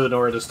needs glue in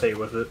order to stay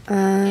with it.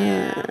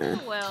 Yeah,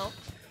 well.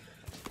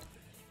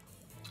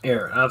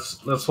 Here,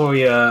 that's what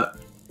we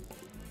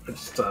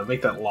just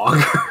make that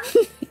longer.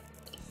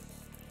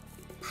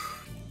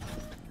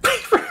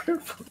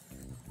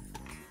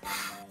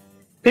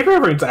 Paper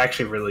airplane's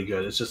actually really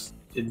good. It's just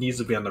it needs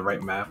to be on the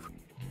right map.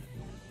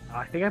 Oh,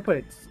 I think I put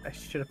it. I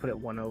should have put it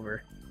one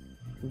over.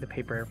 The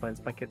paper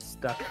airplanes might get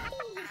stuck.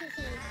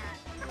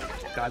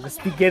 God, this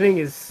beginning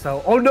is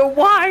so. Oh no!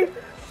 Why?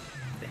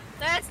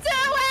 Let's do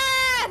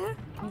it!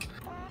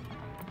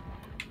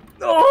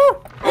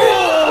 Oh!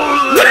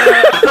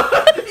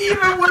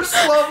 Even with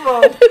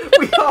slow-mo,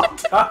 we all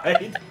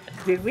died.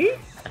 Did we?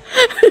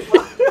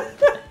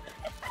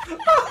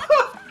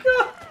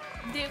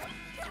 Dude.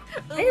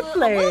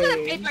 Airplane. Look at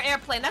a paper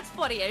airplane. That's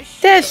funny as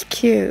shit. That's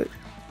cute.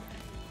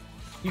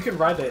 You can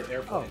ride that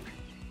airplane.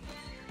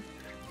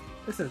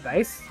 This is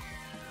nice.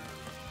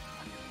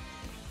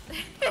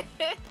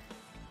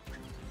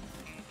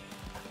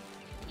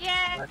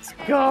 Yeah. Let's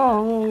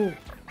go.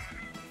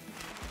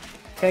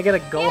 Can I get a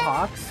Go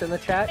Hawks in the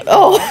chat?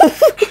 Oh.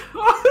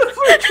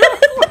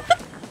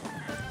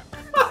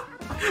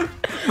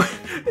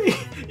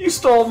 You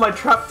stole my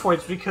trap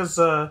points because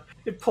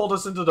it pulled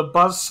us into the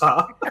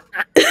buzzsaw.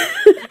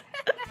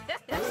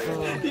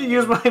 You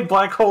used my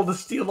black hole to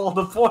steal all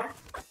the points.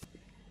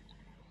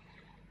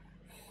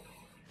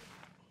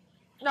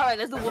 Alright,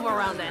 let's do one more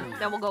round then.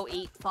 Then we'll go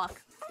eat.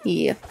 Fuck.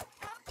 Yeah.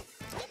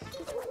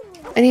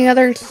 Any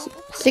other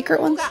secret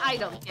Who ones? got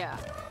items? Yeah.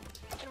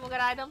 Anyone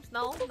got items?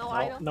 No? No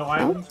items? No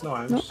items, no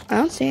items. No, I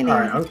don't see any.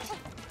 Alright,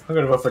 I'm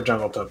gonna vote for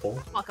Jungle Temple.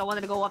 Fuck, I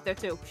wanted to go up there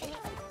too.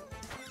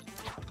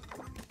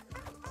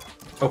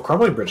 Oh,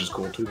 Crumbling Bridge is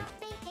cool too.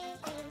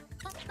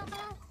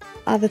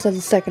 Ah, that's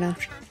the second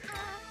option.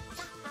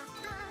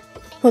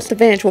 Host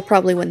advantage will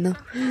probably win though.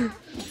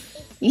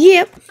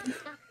 Yep.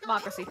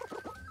 Democracy.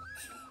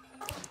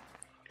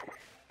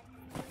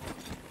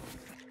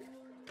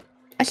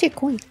 I see a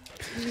coin.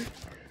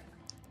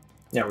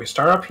 Yeah, we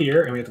start up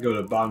here and we have to go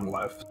to the bottom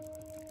left.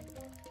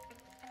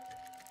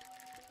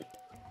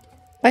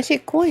 I see a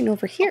coin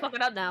over here. Fuck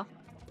it up now.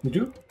 You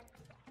do?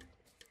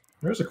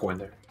 There's a coin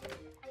there.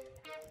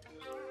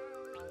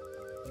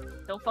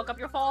 Don't fuck up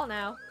your fall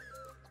now.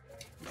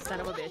 Son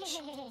of a bitch.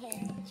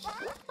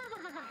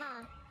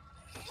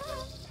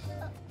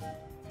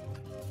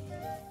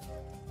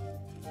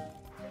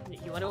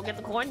 You wanna go get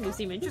the coin? You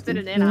seem interested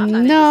in it. I'm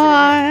not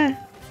No.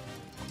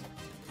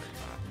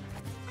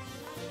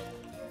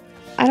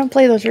 I don't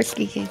play those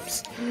risky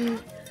games.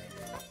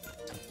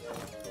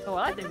 Oh,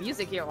 I like the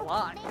music here a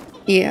lot.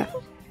 Yeah.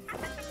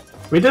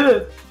 We did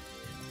it!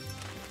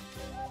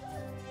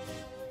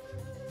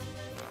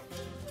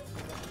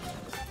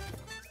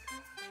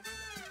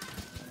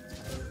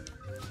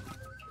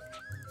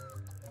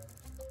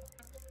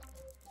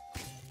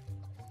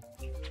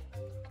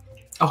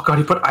 Oh god,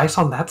 he put ice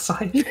on that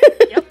side?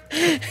 Yep.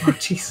 Oh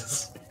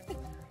Jesus.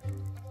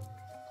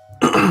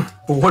 But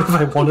what if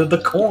I wanted the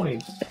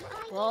coin?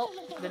 Well,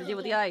 I'm gonna deal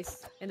with the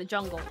ice in the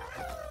jungle.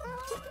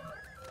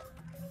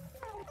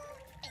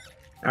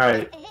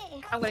 Alright,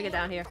 I'm gonna get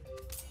down here.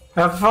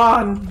 have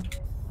fun!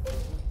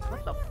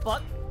 What the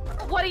fuck?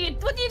 What are you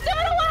doing?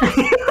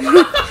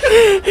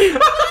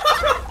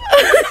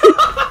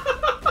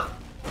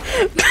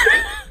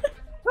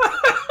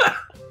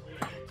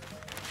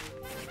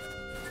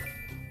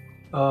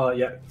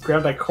 Yeah,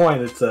 grab that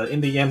coin, it's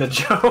Indiana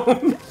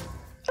Jones.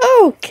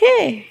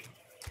 Okay.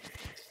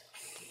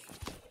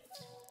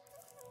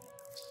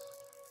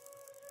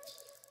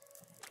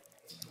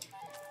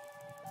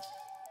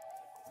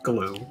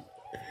 Glue.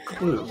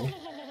 Glue.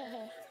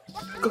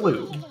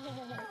 Glue.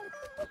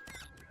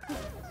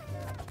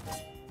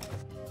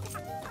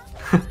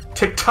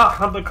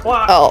 Tick-tock on the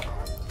clock! Oh,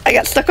 I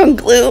got stuck on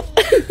glue.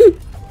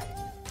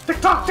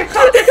 Tick-tock,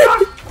 tick-tock,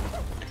 tick-tock!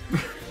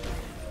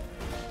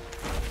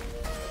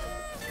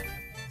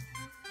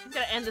 I'm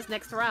gonna end this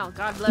next round.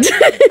 God bless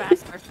you,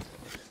 faster.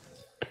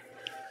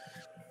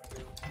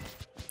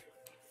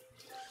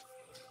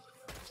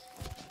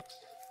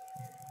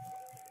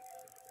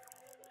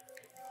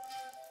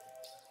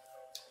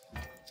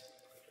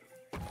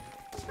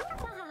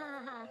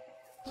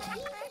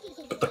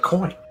 The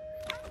coin.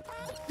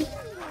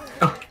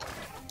 Oh.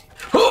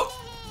 Oh!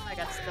 I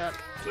got stuck.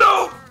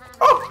 No!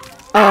 Oh!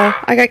 Oh,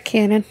 I got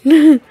cannon.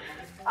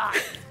 Ah,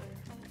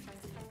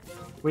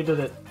 We did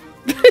it.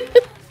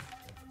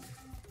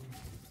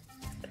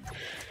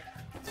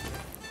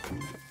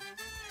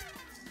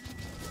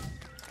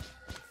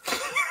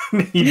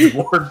 Need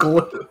more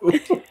glue.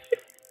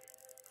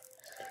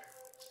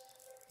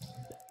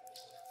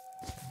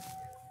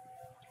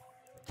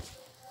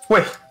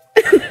 Wait.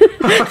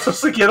 How am I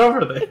supposed to get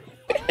over there?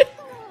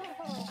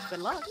 good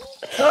luck.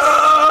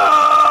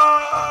 Ah,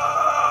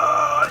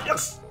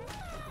 yes!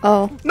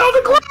 Oh. No,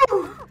 the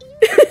glue!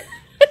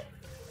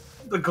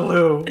 The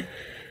glue.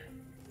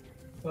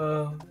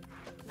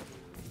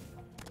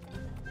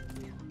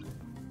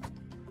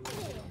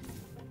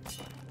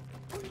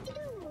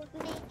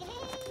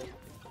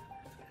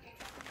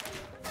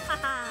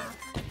 Haha.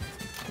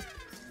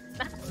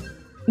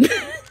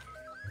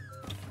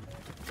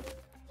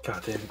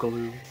 Goddamn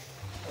glue.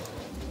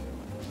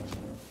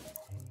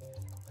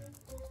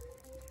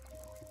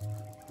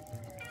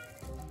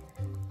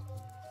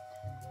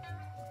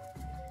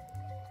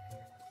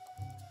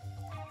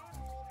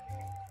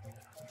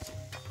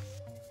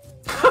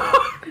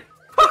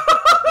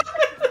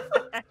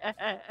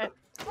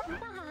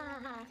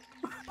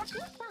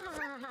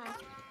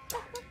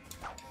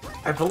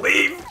 I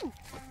believe.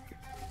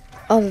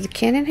 Oh, did the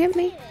cannon hit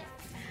me?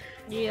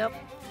 Yep.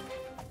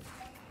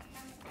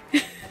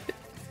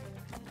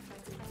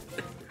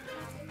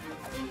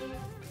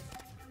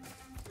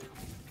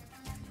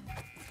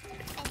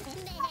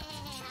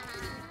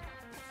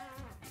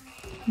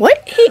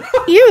 What hit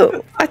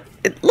you?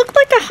 It looked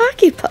like a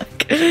hockey puck.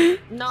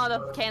 No,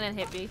 the cannon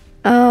hit me.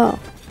 Oh.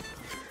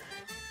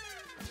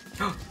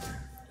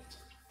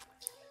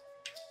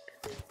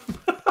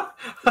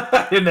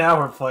 And now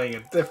we're playing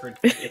a different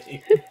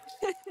game.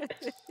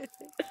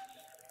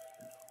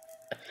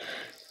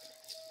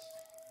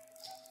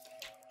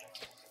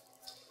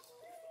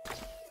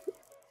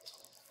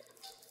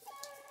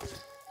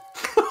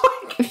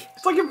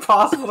 It's like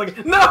impossible.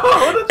 Like, no,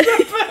 that's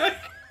not back.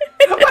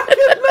 No.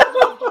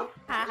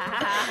 Ha ha ha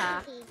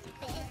ha.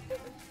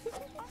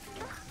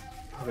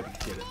 I'm gonna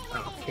get it. I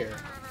don't care.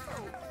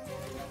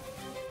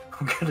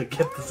 I'm gonna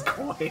get this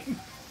coin.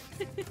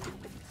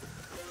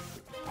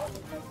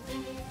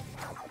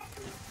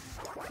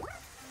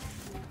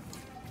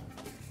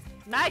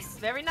 Nice,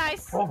 very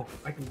nice. Oh,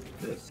 I can do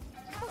this.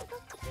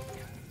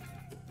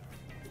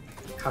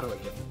 How do I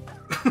get?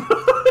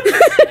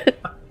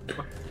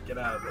 Get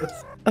out of this.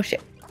 Oh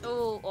shit.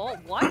 Oh,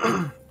 what?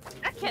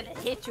 That can't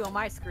hit you on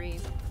my screen.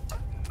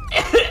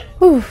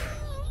 Whew.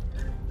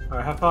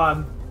 Alright, have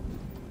fun.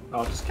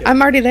 Oh, just kidding.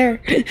 I'm already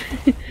there.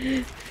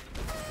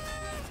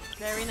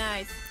 Very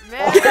nice. Oh,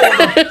 Very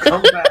nice.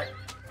 come back.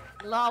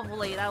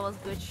 Lovely. That was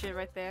good shit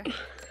right there.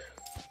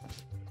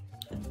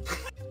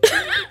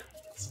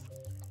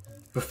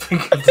 But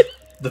think of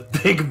the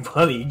big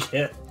money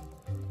get.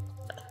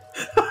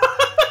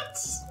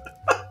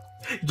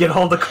 Get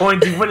all the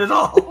coins, you win it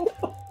all.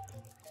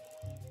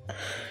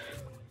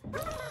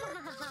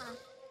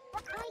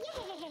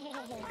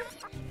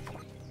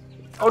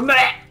 Oh no!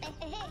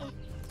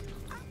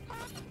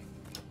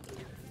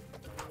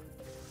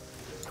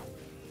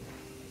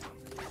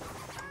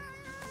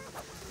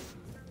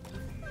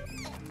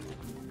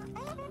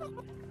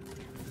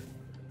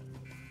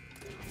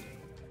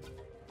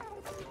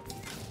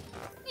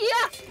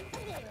 Yeah.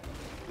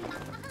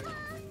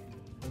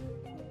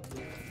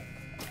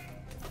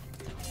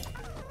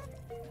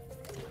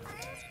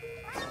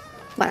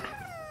 Wow.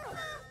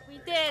 We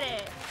did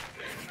it.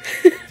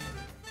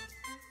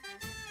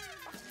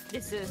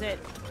 This is it.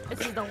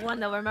 This is the one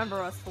they'll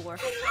remember us for.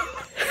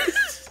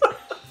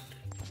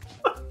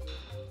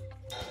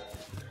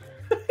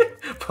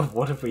 But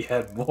what if we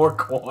had more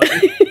coins?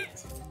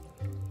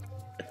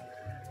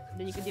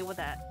 Then you can deal with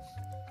that.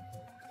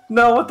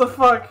 No, what the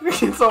fuck?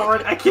 It's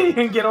already. I can't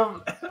even get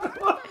over.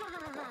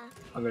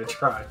 I'm gonna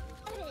try.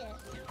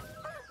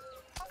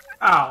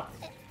 Ow!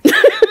 Damn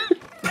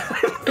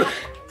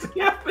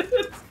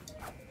it!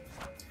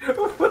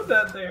 Who put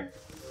that there?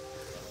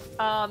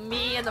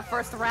 Me in the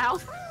first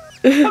round.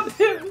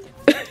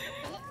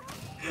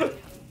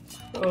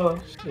 Oh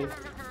shit.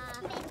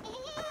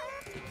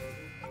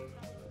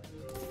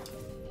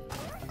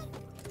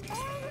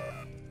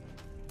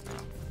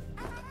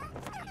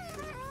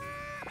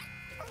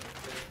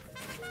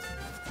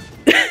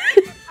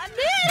 I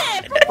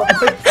did it!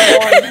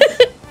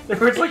 There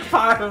was like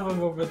 5 of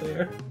them over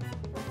there.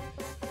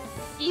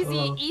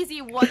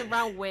 Easy 1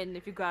 round win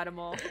if you got them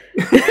all.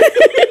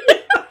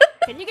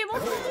 Can you get more?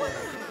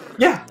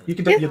 Yeah, you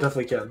can. You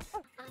definitely can.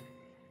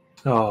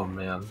 Oh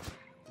man.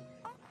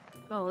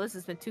 Oh, this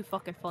has been too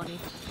fucking funny.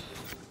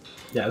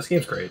 Yeah, this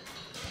game's great.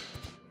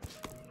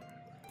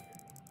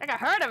 Like I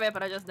heard of it,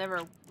 but I just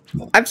never.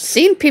 I've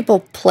seen people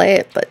play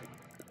it, but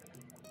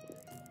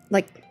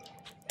like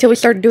till we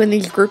started doing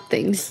these group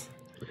things.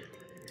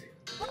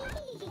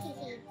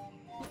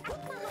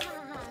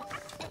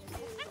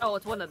 Oh,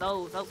 it's one of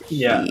those. Oh,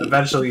 Yeah,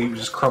 eventually you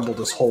just crumble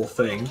this whole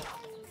thing.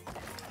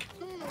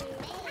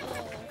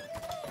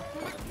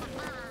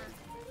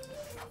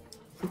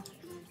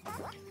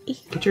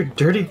 Get your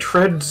dirty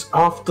treads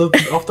off the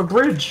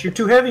bridge. You're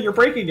too heavy. You're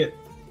breaking it.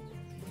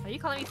 Are you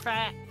calling me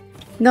fat?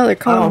 No, they're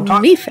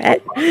calling me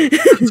fat. I'm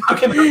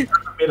talking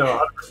about made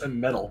of 100%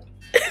 metal.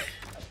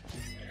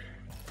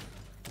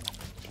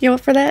 You know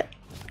what? For that,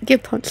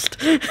 get punched.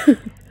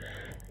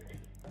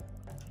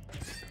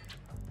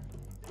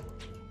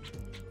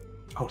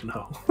 Oh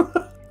no.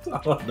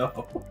 Oh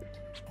no.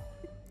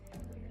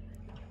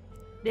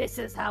 This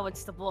is how it's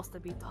supposed to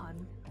be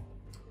done.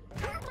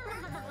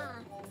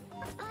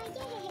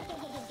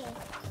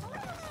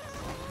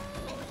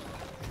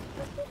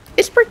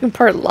 It's breaking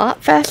apart a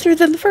lot faster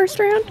than the first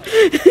round.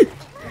 But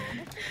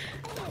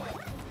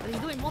he's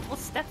doing multiple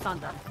steps on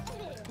them.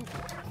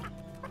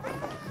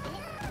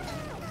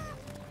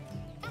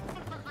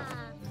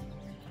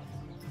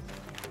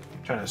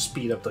 Trying to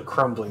speed up the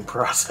crumbling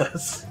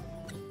process.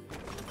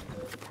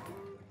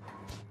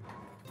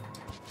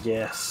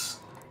 Yes.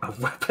 A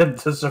weapon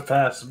to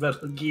surpass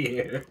Metal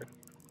Gear.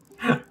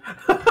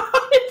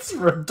 It's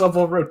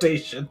double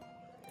rotation.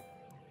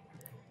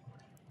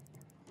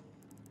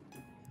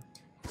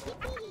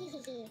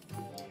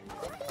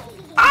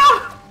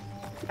 Ah!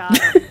 Got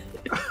him.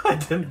 I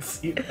didn't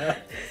see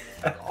that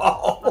at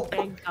all.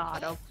 Thank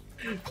God. Oh.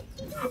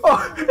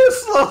 Oh, a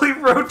slowly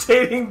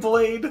rotating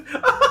blade.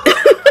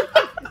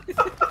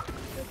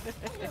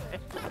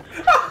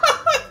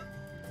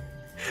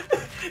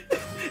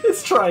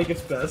 It's trying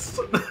its best.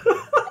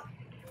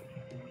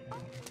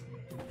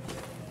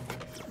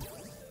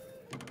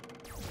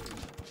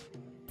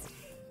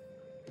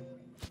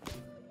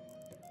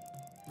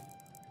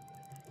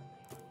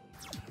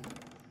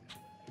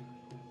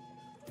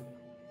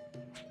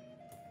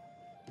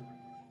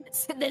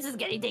 This is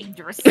getting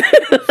dangerous.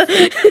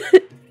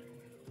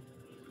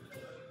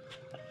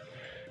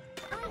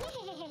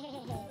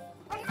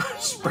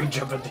 Spring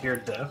jump into your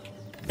death.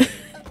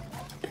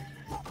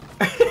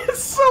 It's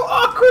so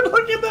awkward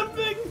looking at that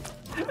thing.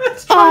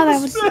 It's Oh, trying that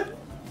to was. spin.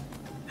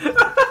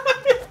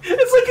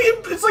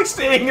 It's like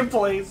staying in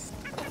place.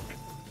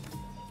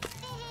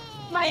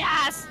 My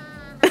ass.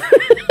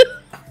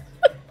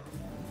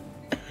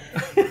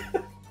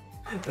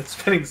 That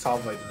spinning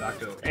solved my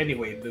deducto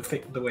anyway,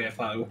 the way I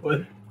thought it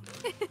would.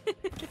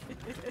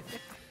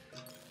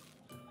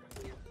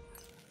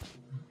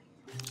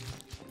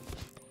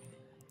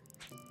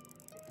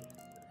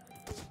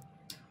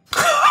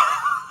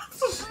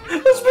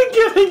 This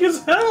beginning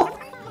is hell.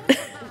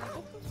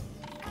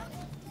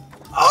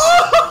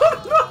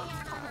 Oh no!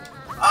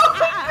 Oh my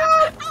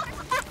god!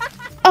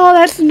 Oh,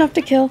 that's enough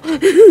to kill.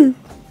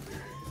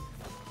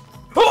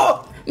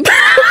 Oh!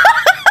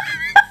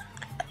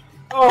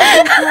 Oh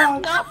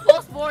god! No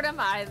postmortem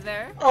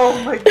either.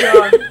 Oh my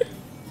god!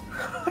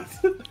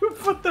 Who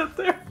put that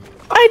there?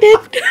 I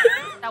did.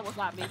 That was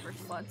not me for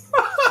once.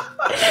 Oh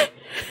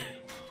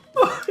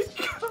my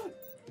god!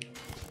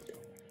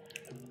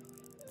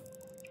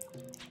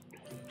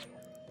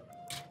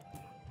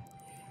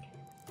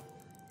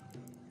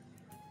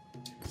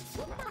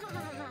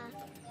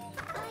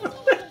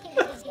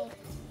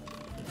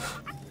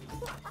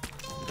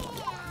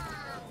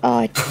 Oh,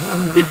 I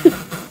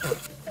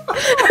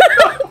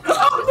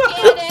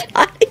Get it?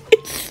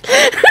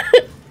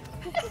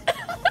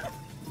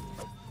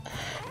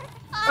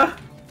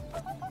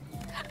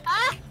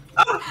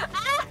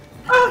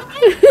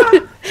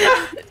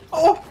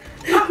 Oh!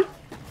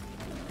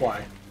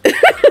 Why?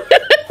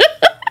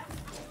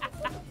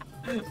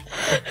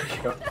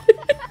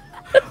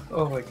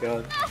 Oh my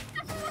god.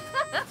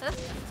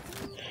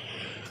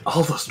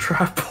 All those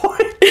trap points!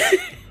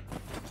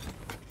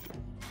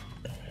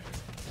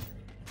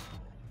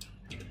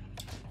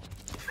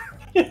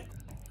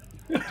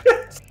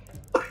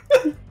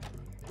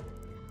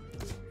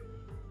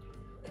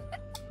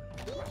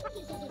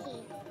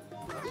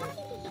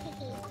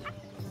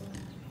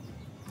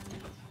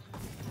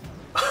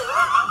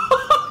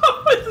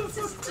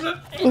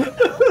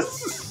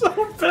 This is so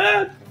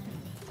bad!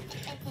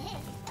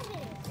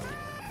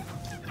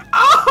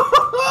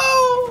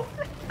 Oh!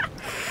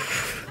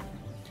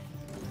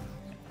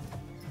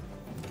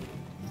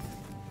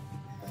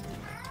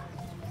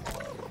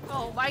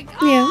 Oh my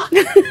god. yeah.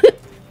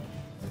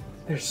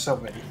 There's so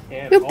many.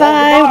 And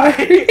Goodbye. Oh,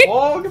 goodbye!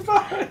 Oh,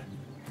 goodbye!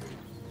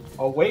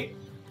 Oh, wait.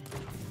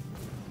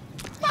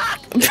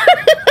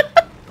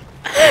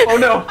 Oh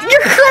no!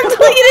 You're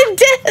crumbling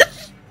to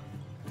death.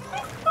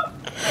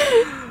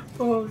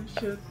 Oh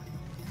shit.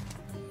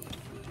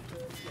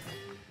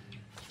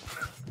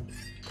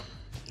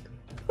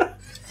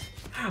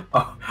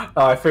 Oh,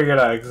 I figured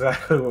out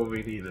exactly what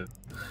we needed.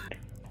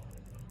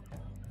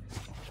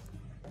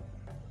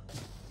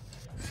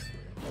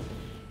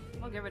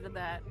 I'll get rid of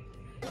that.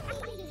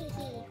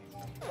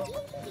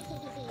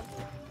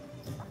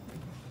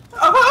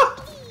 Ah!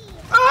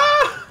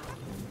 Ah!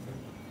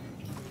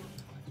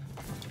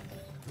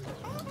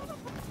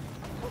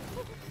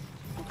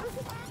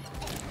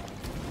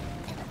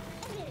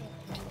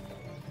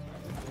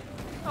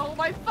 Oh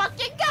my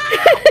fucking god!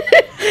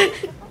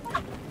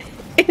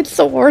 It's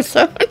a war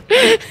zone.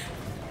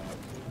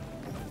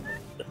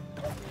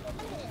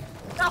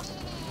 No.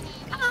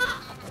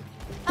 Ah.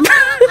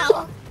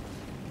 Ah.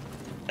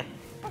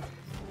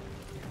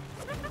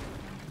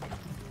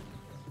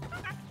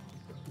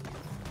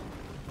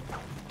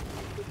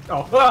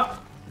 Oh! Ah!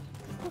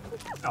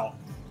 Oh.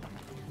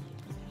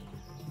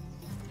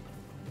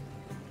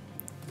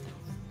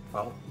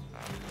 Well.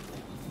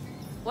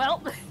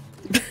 Well.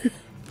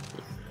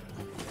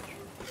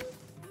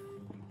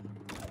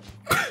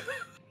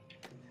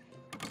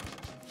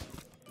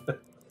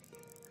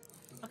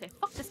 Okay,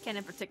 fuck this can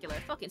in particular.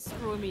 It's fucking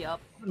screwing me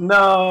up.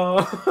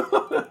 No!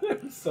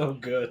 It's so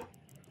good.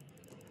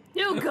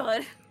 Too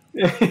good.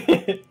 We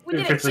It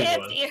need a really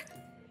chance was. here.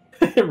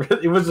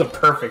 It was a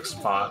perfect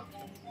spot.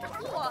 It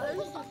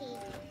was.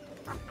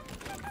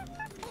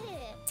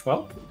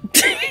 Well,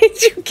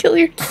 Did you kill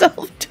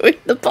yourself doing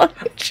the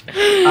punch?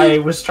 I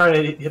was trying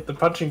to hit the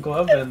punching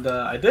glove, and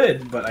I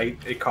did, but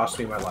it cost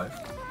me my life.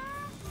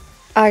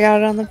 I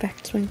got it on the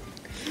backswing.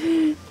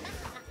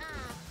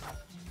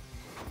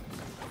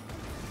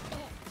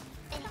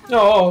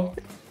 No.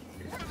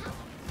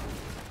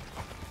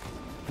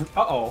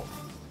 Uh-oh.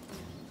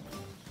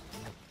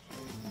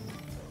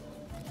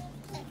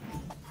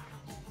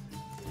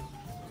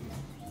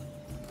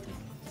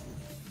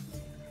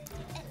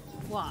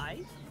 Why?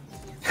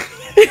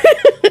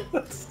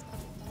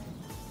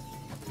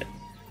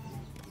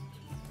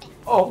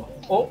 Oh,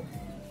 oh,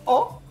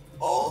 oh,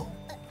 oh,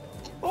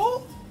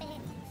 oh,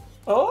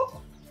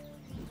 oh.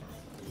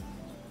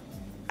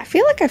 I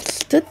feel like I've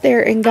stood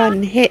there and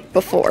gotten hit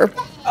before.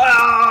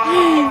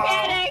 Ah!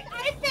 I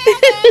did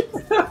it!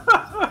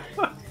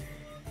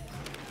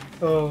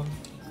 Oh.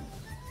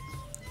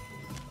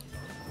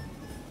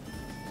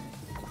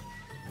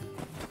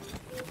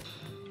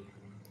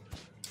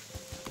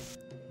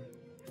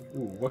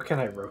 Ooh, what can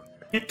I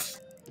rotate?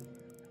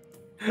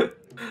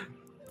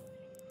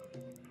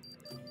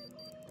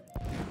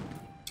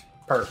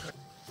 Perfect.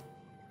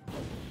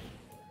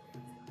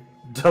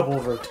 Double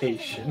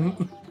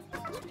rotation.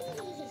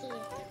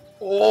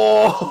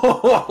 Oh!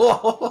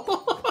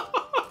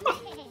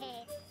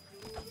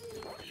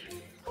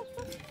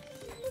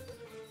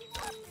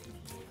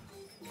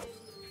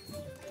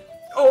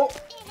 Oh!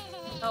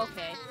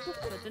 Okay,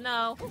 good to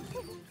know.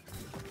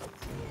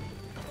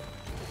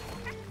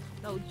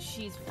 Oh,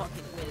 jeez,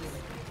 fucking whiz.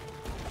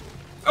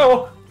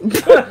 Oh!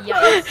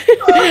 Yikes.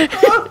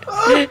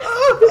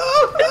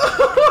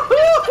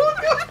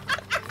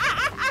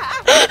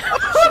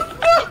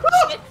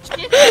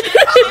 Shit.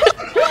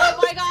 Oh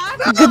my god.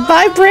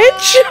 Goodbye,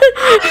 bridge.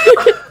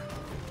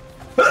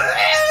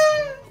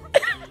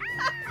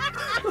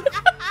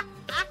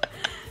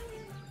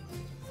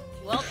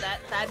 Well,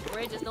 that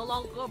bridge is no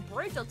longer a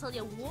bridge, I'll tell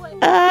you what.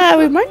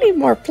 We might need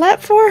more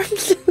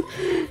platforms.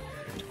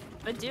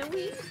 But do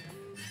we?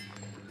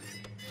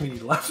 We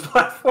need less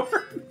platform.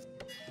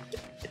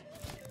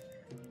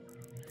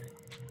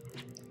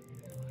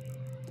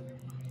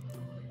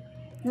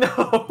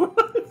 No!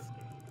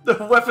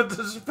 The weapon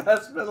doesn't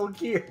pass Metal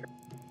Gear.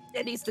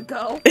 It needs to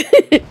go.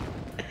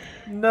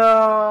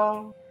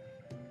 No!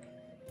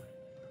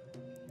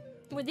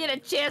 We did a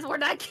chance, we're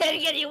not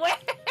getting anywhere.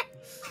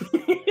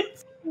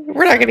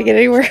 We're not gonna get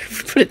anywhere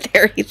if we put it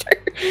there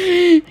either.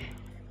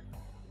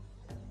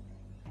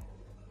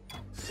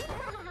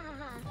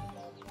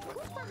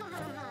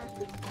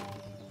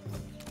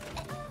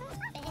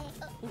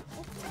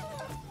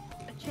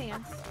 A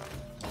chance.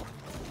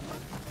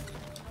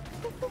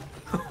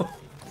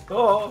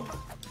 Oh!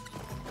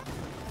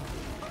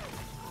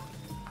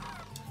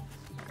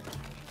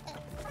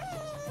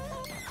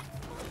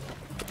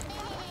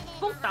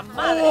 Puta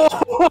madre.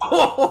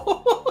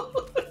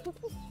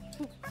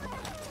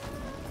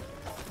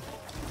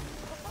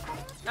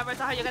 Never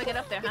saw how you're gonna get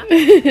up there, huh?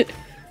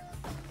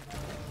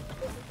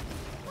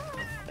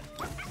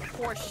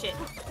 Horse shit.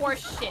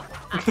 Horse shit.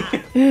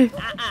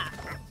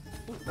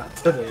 Not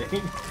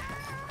today.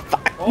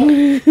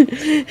 Oh.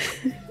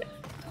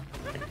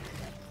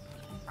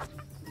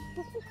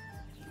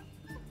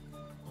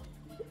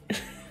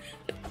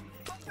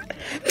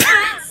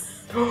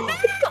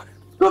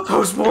 The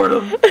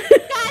postmortem! God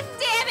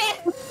damn it!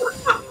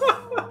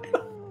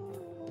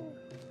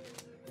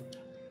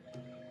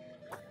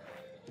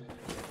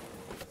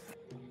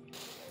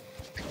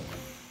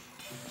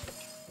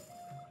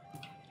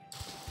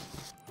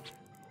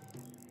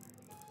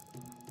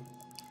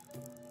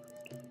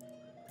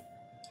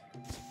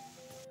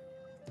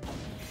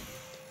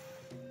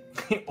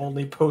 The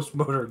only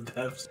post-motor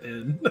deaths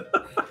in.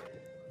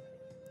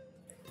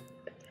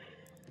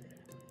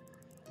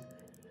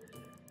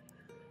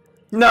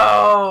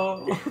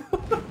 No!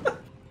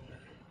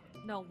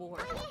 No more.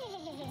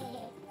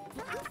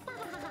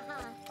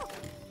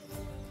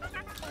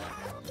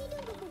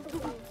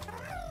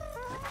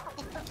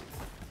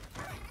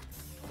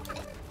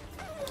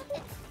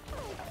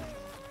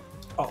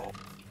 Oh.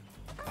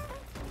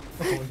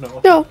 Oh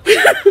no. No.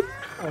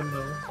 Oh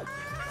no.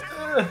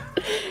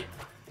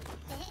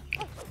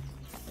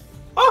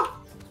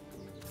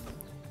 Oh!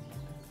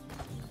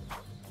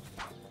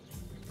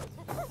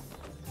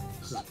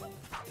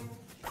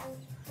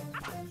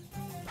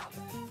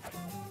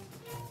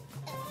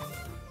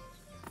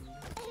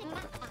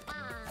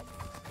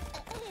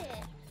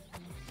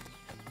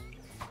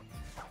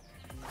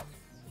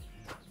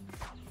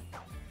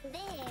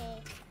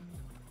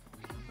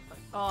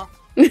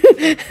 This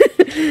is...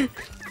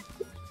 Oh.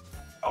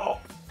 Oh!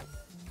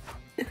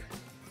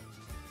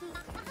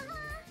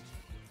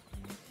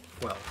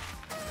 Well.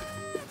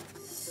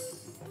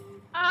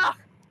 Ah!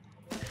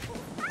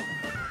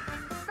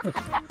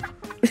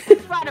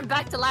 Brought him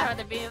back to life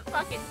after being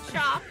fucking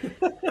chopped.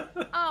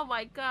 Oh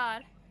my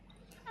god.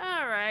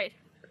 Alright.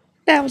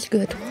 That was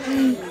good.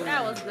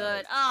 That was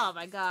good. Oh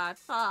my god.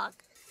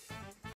 Fuck.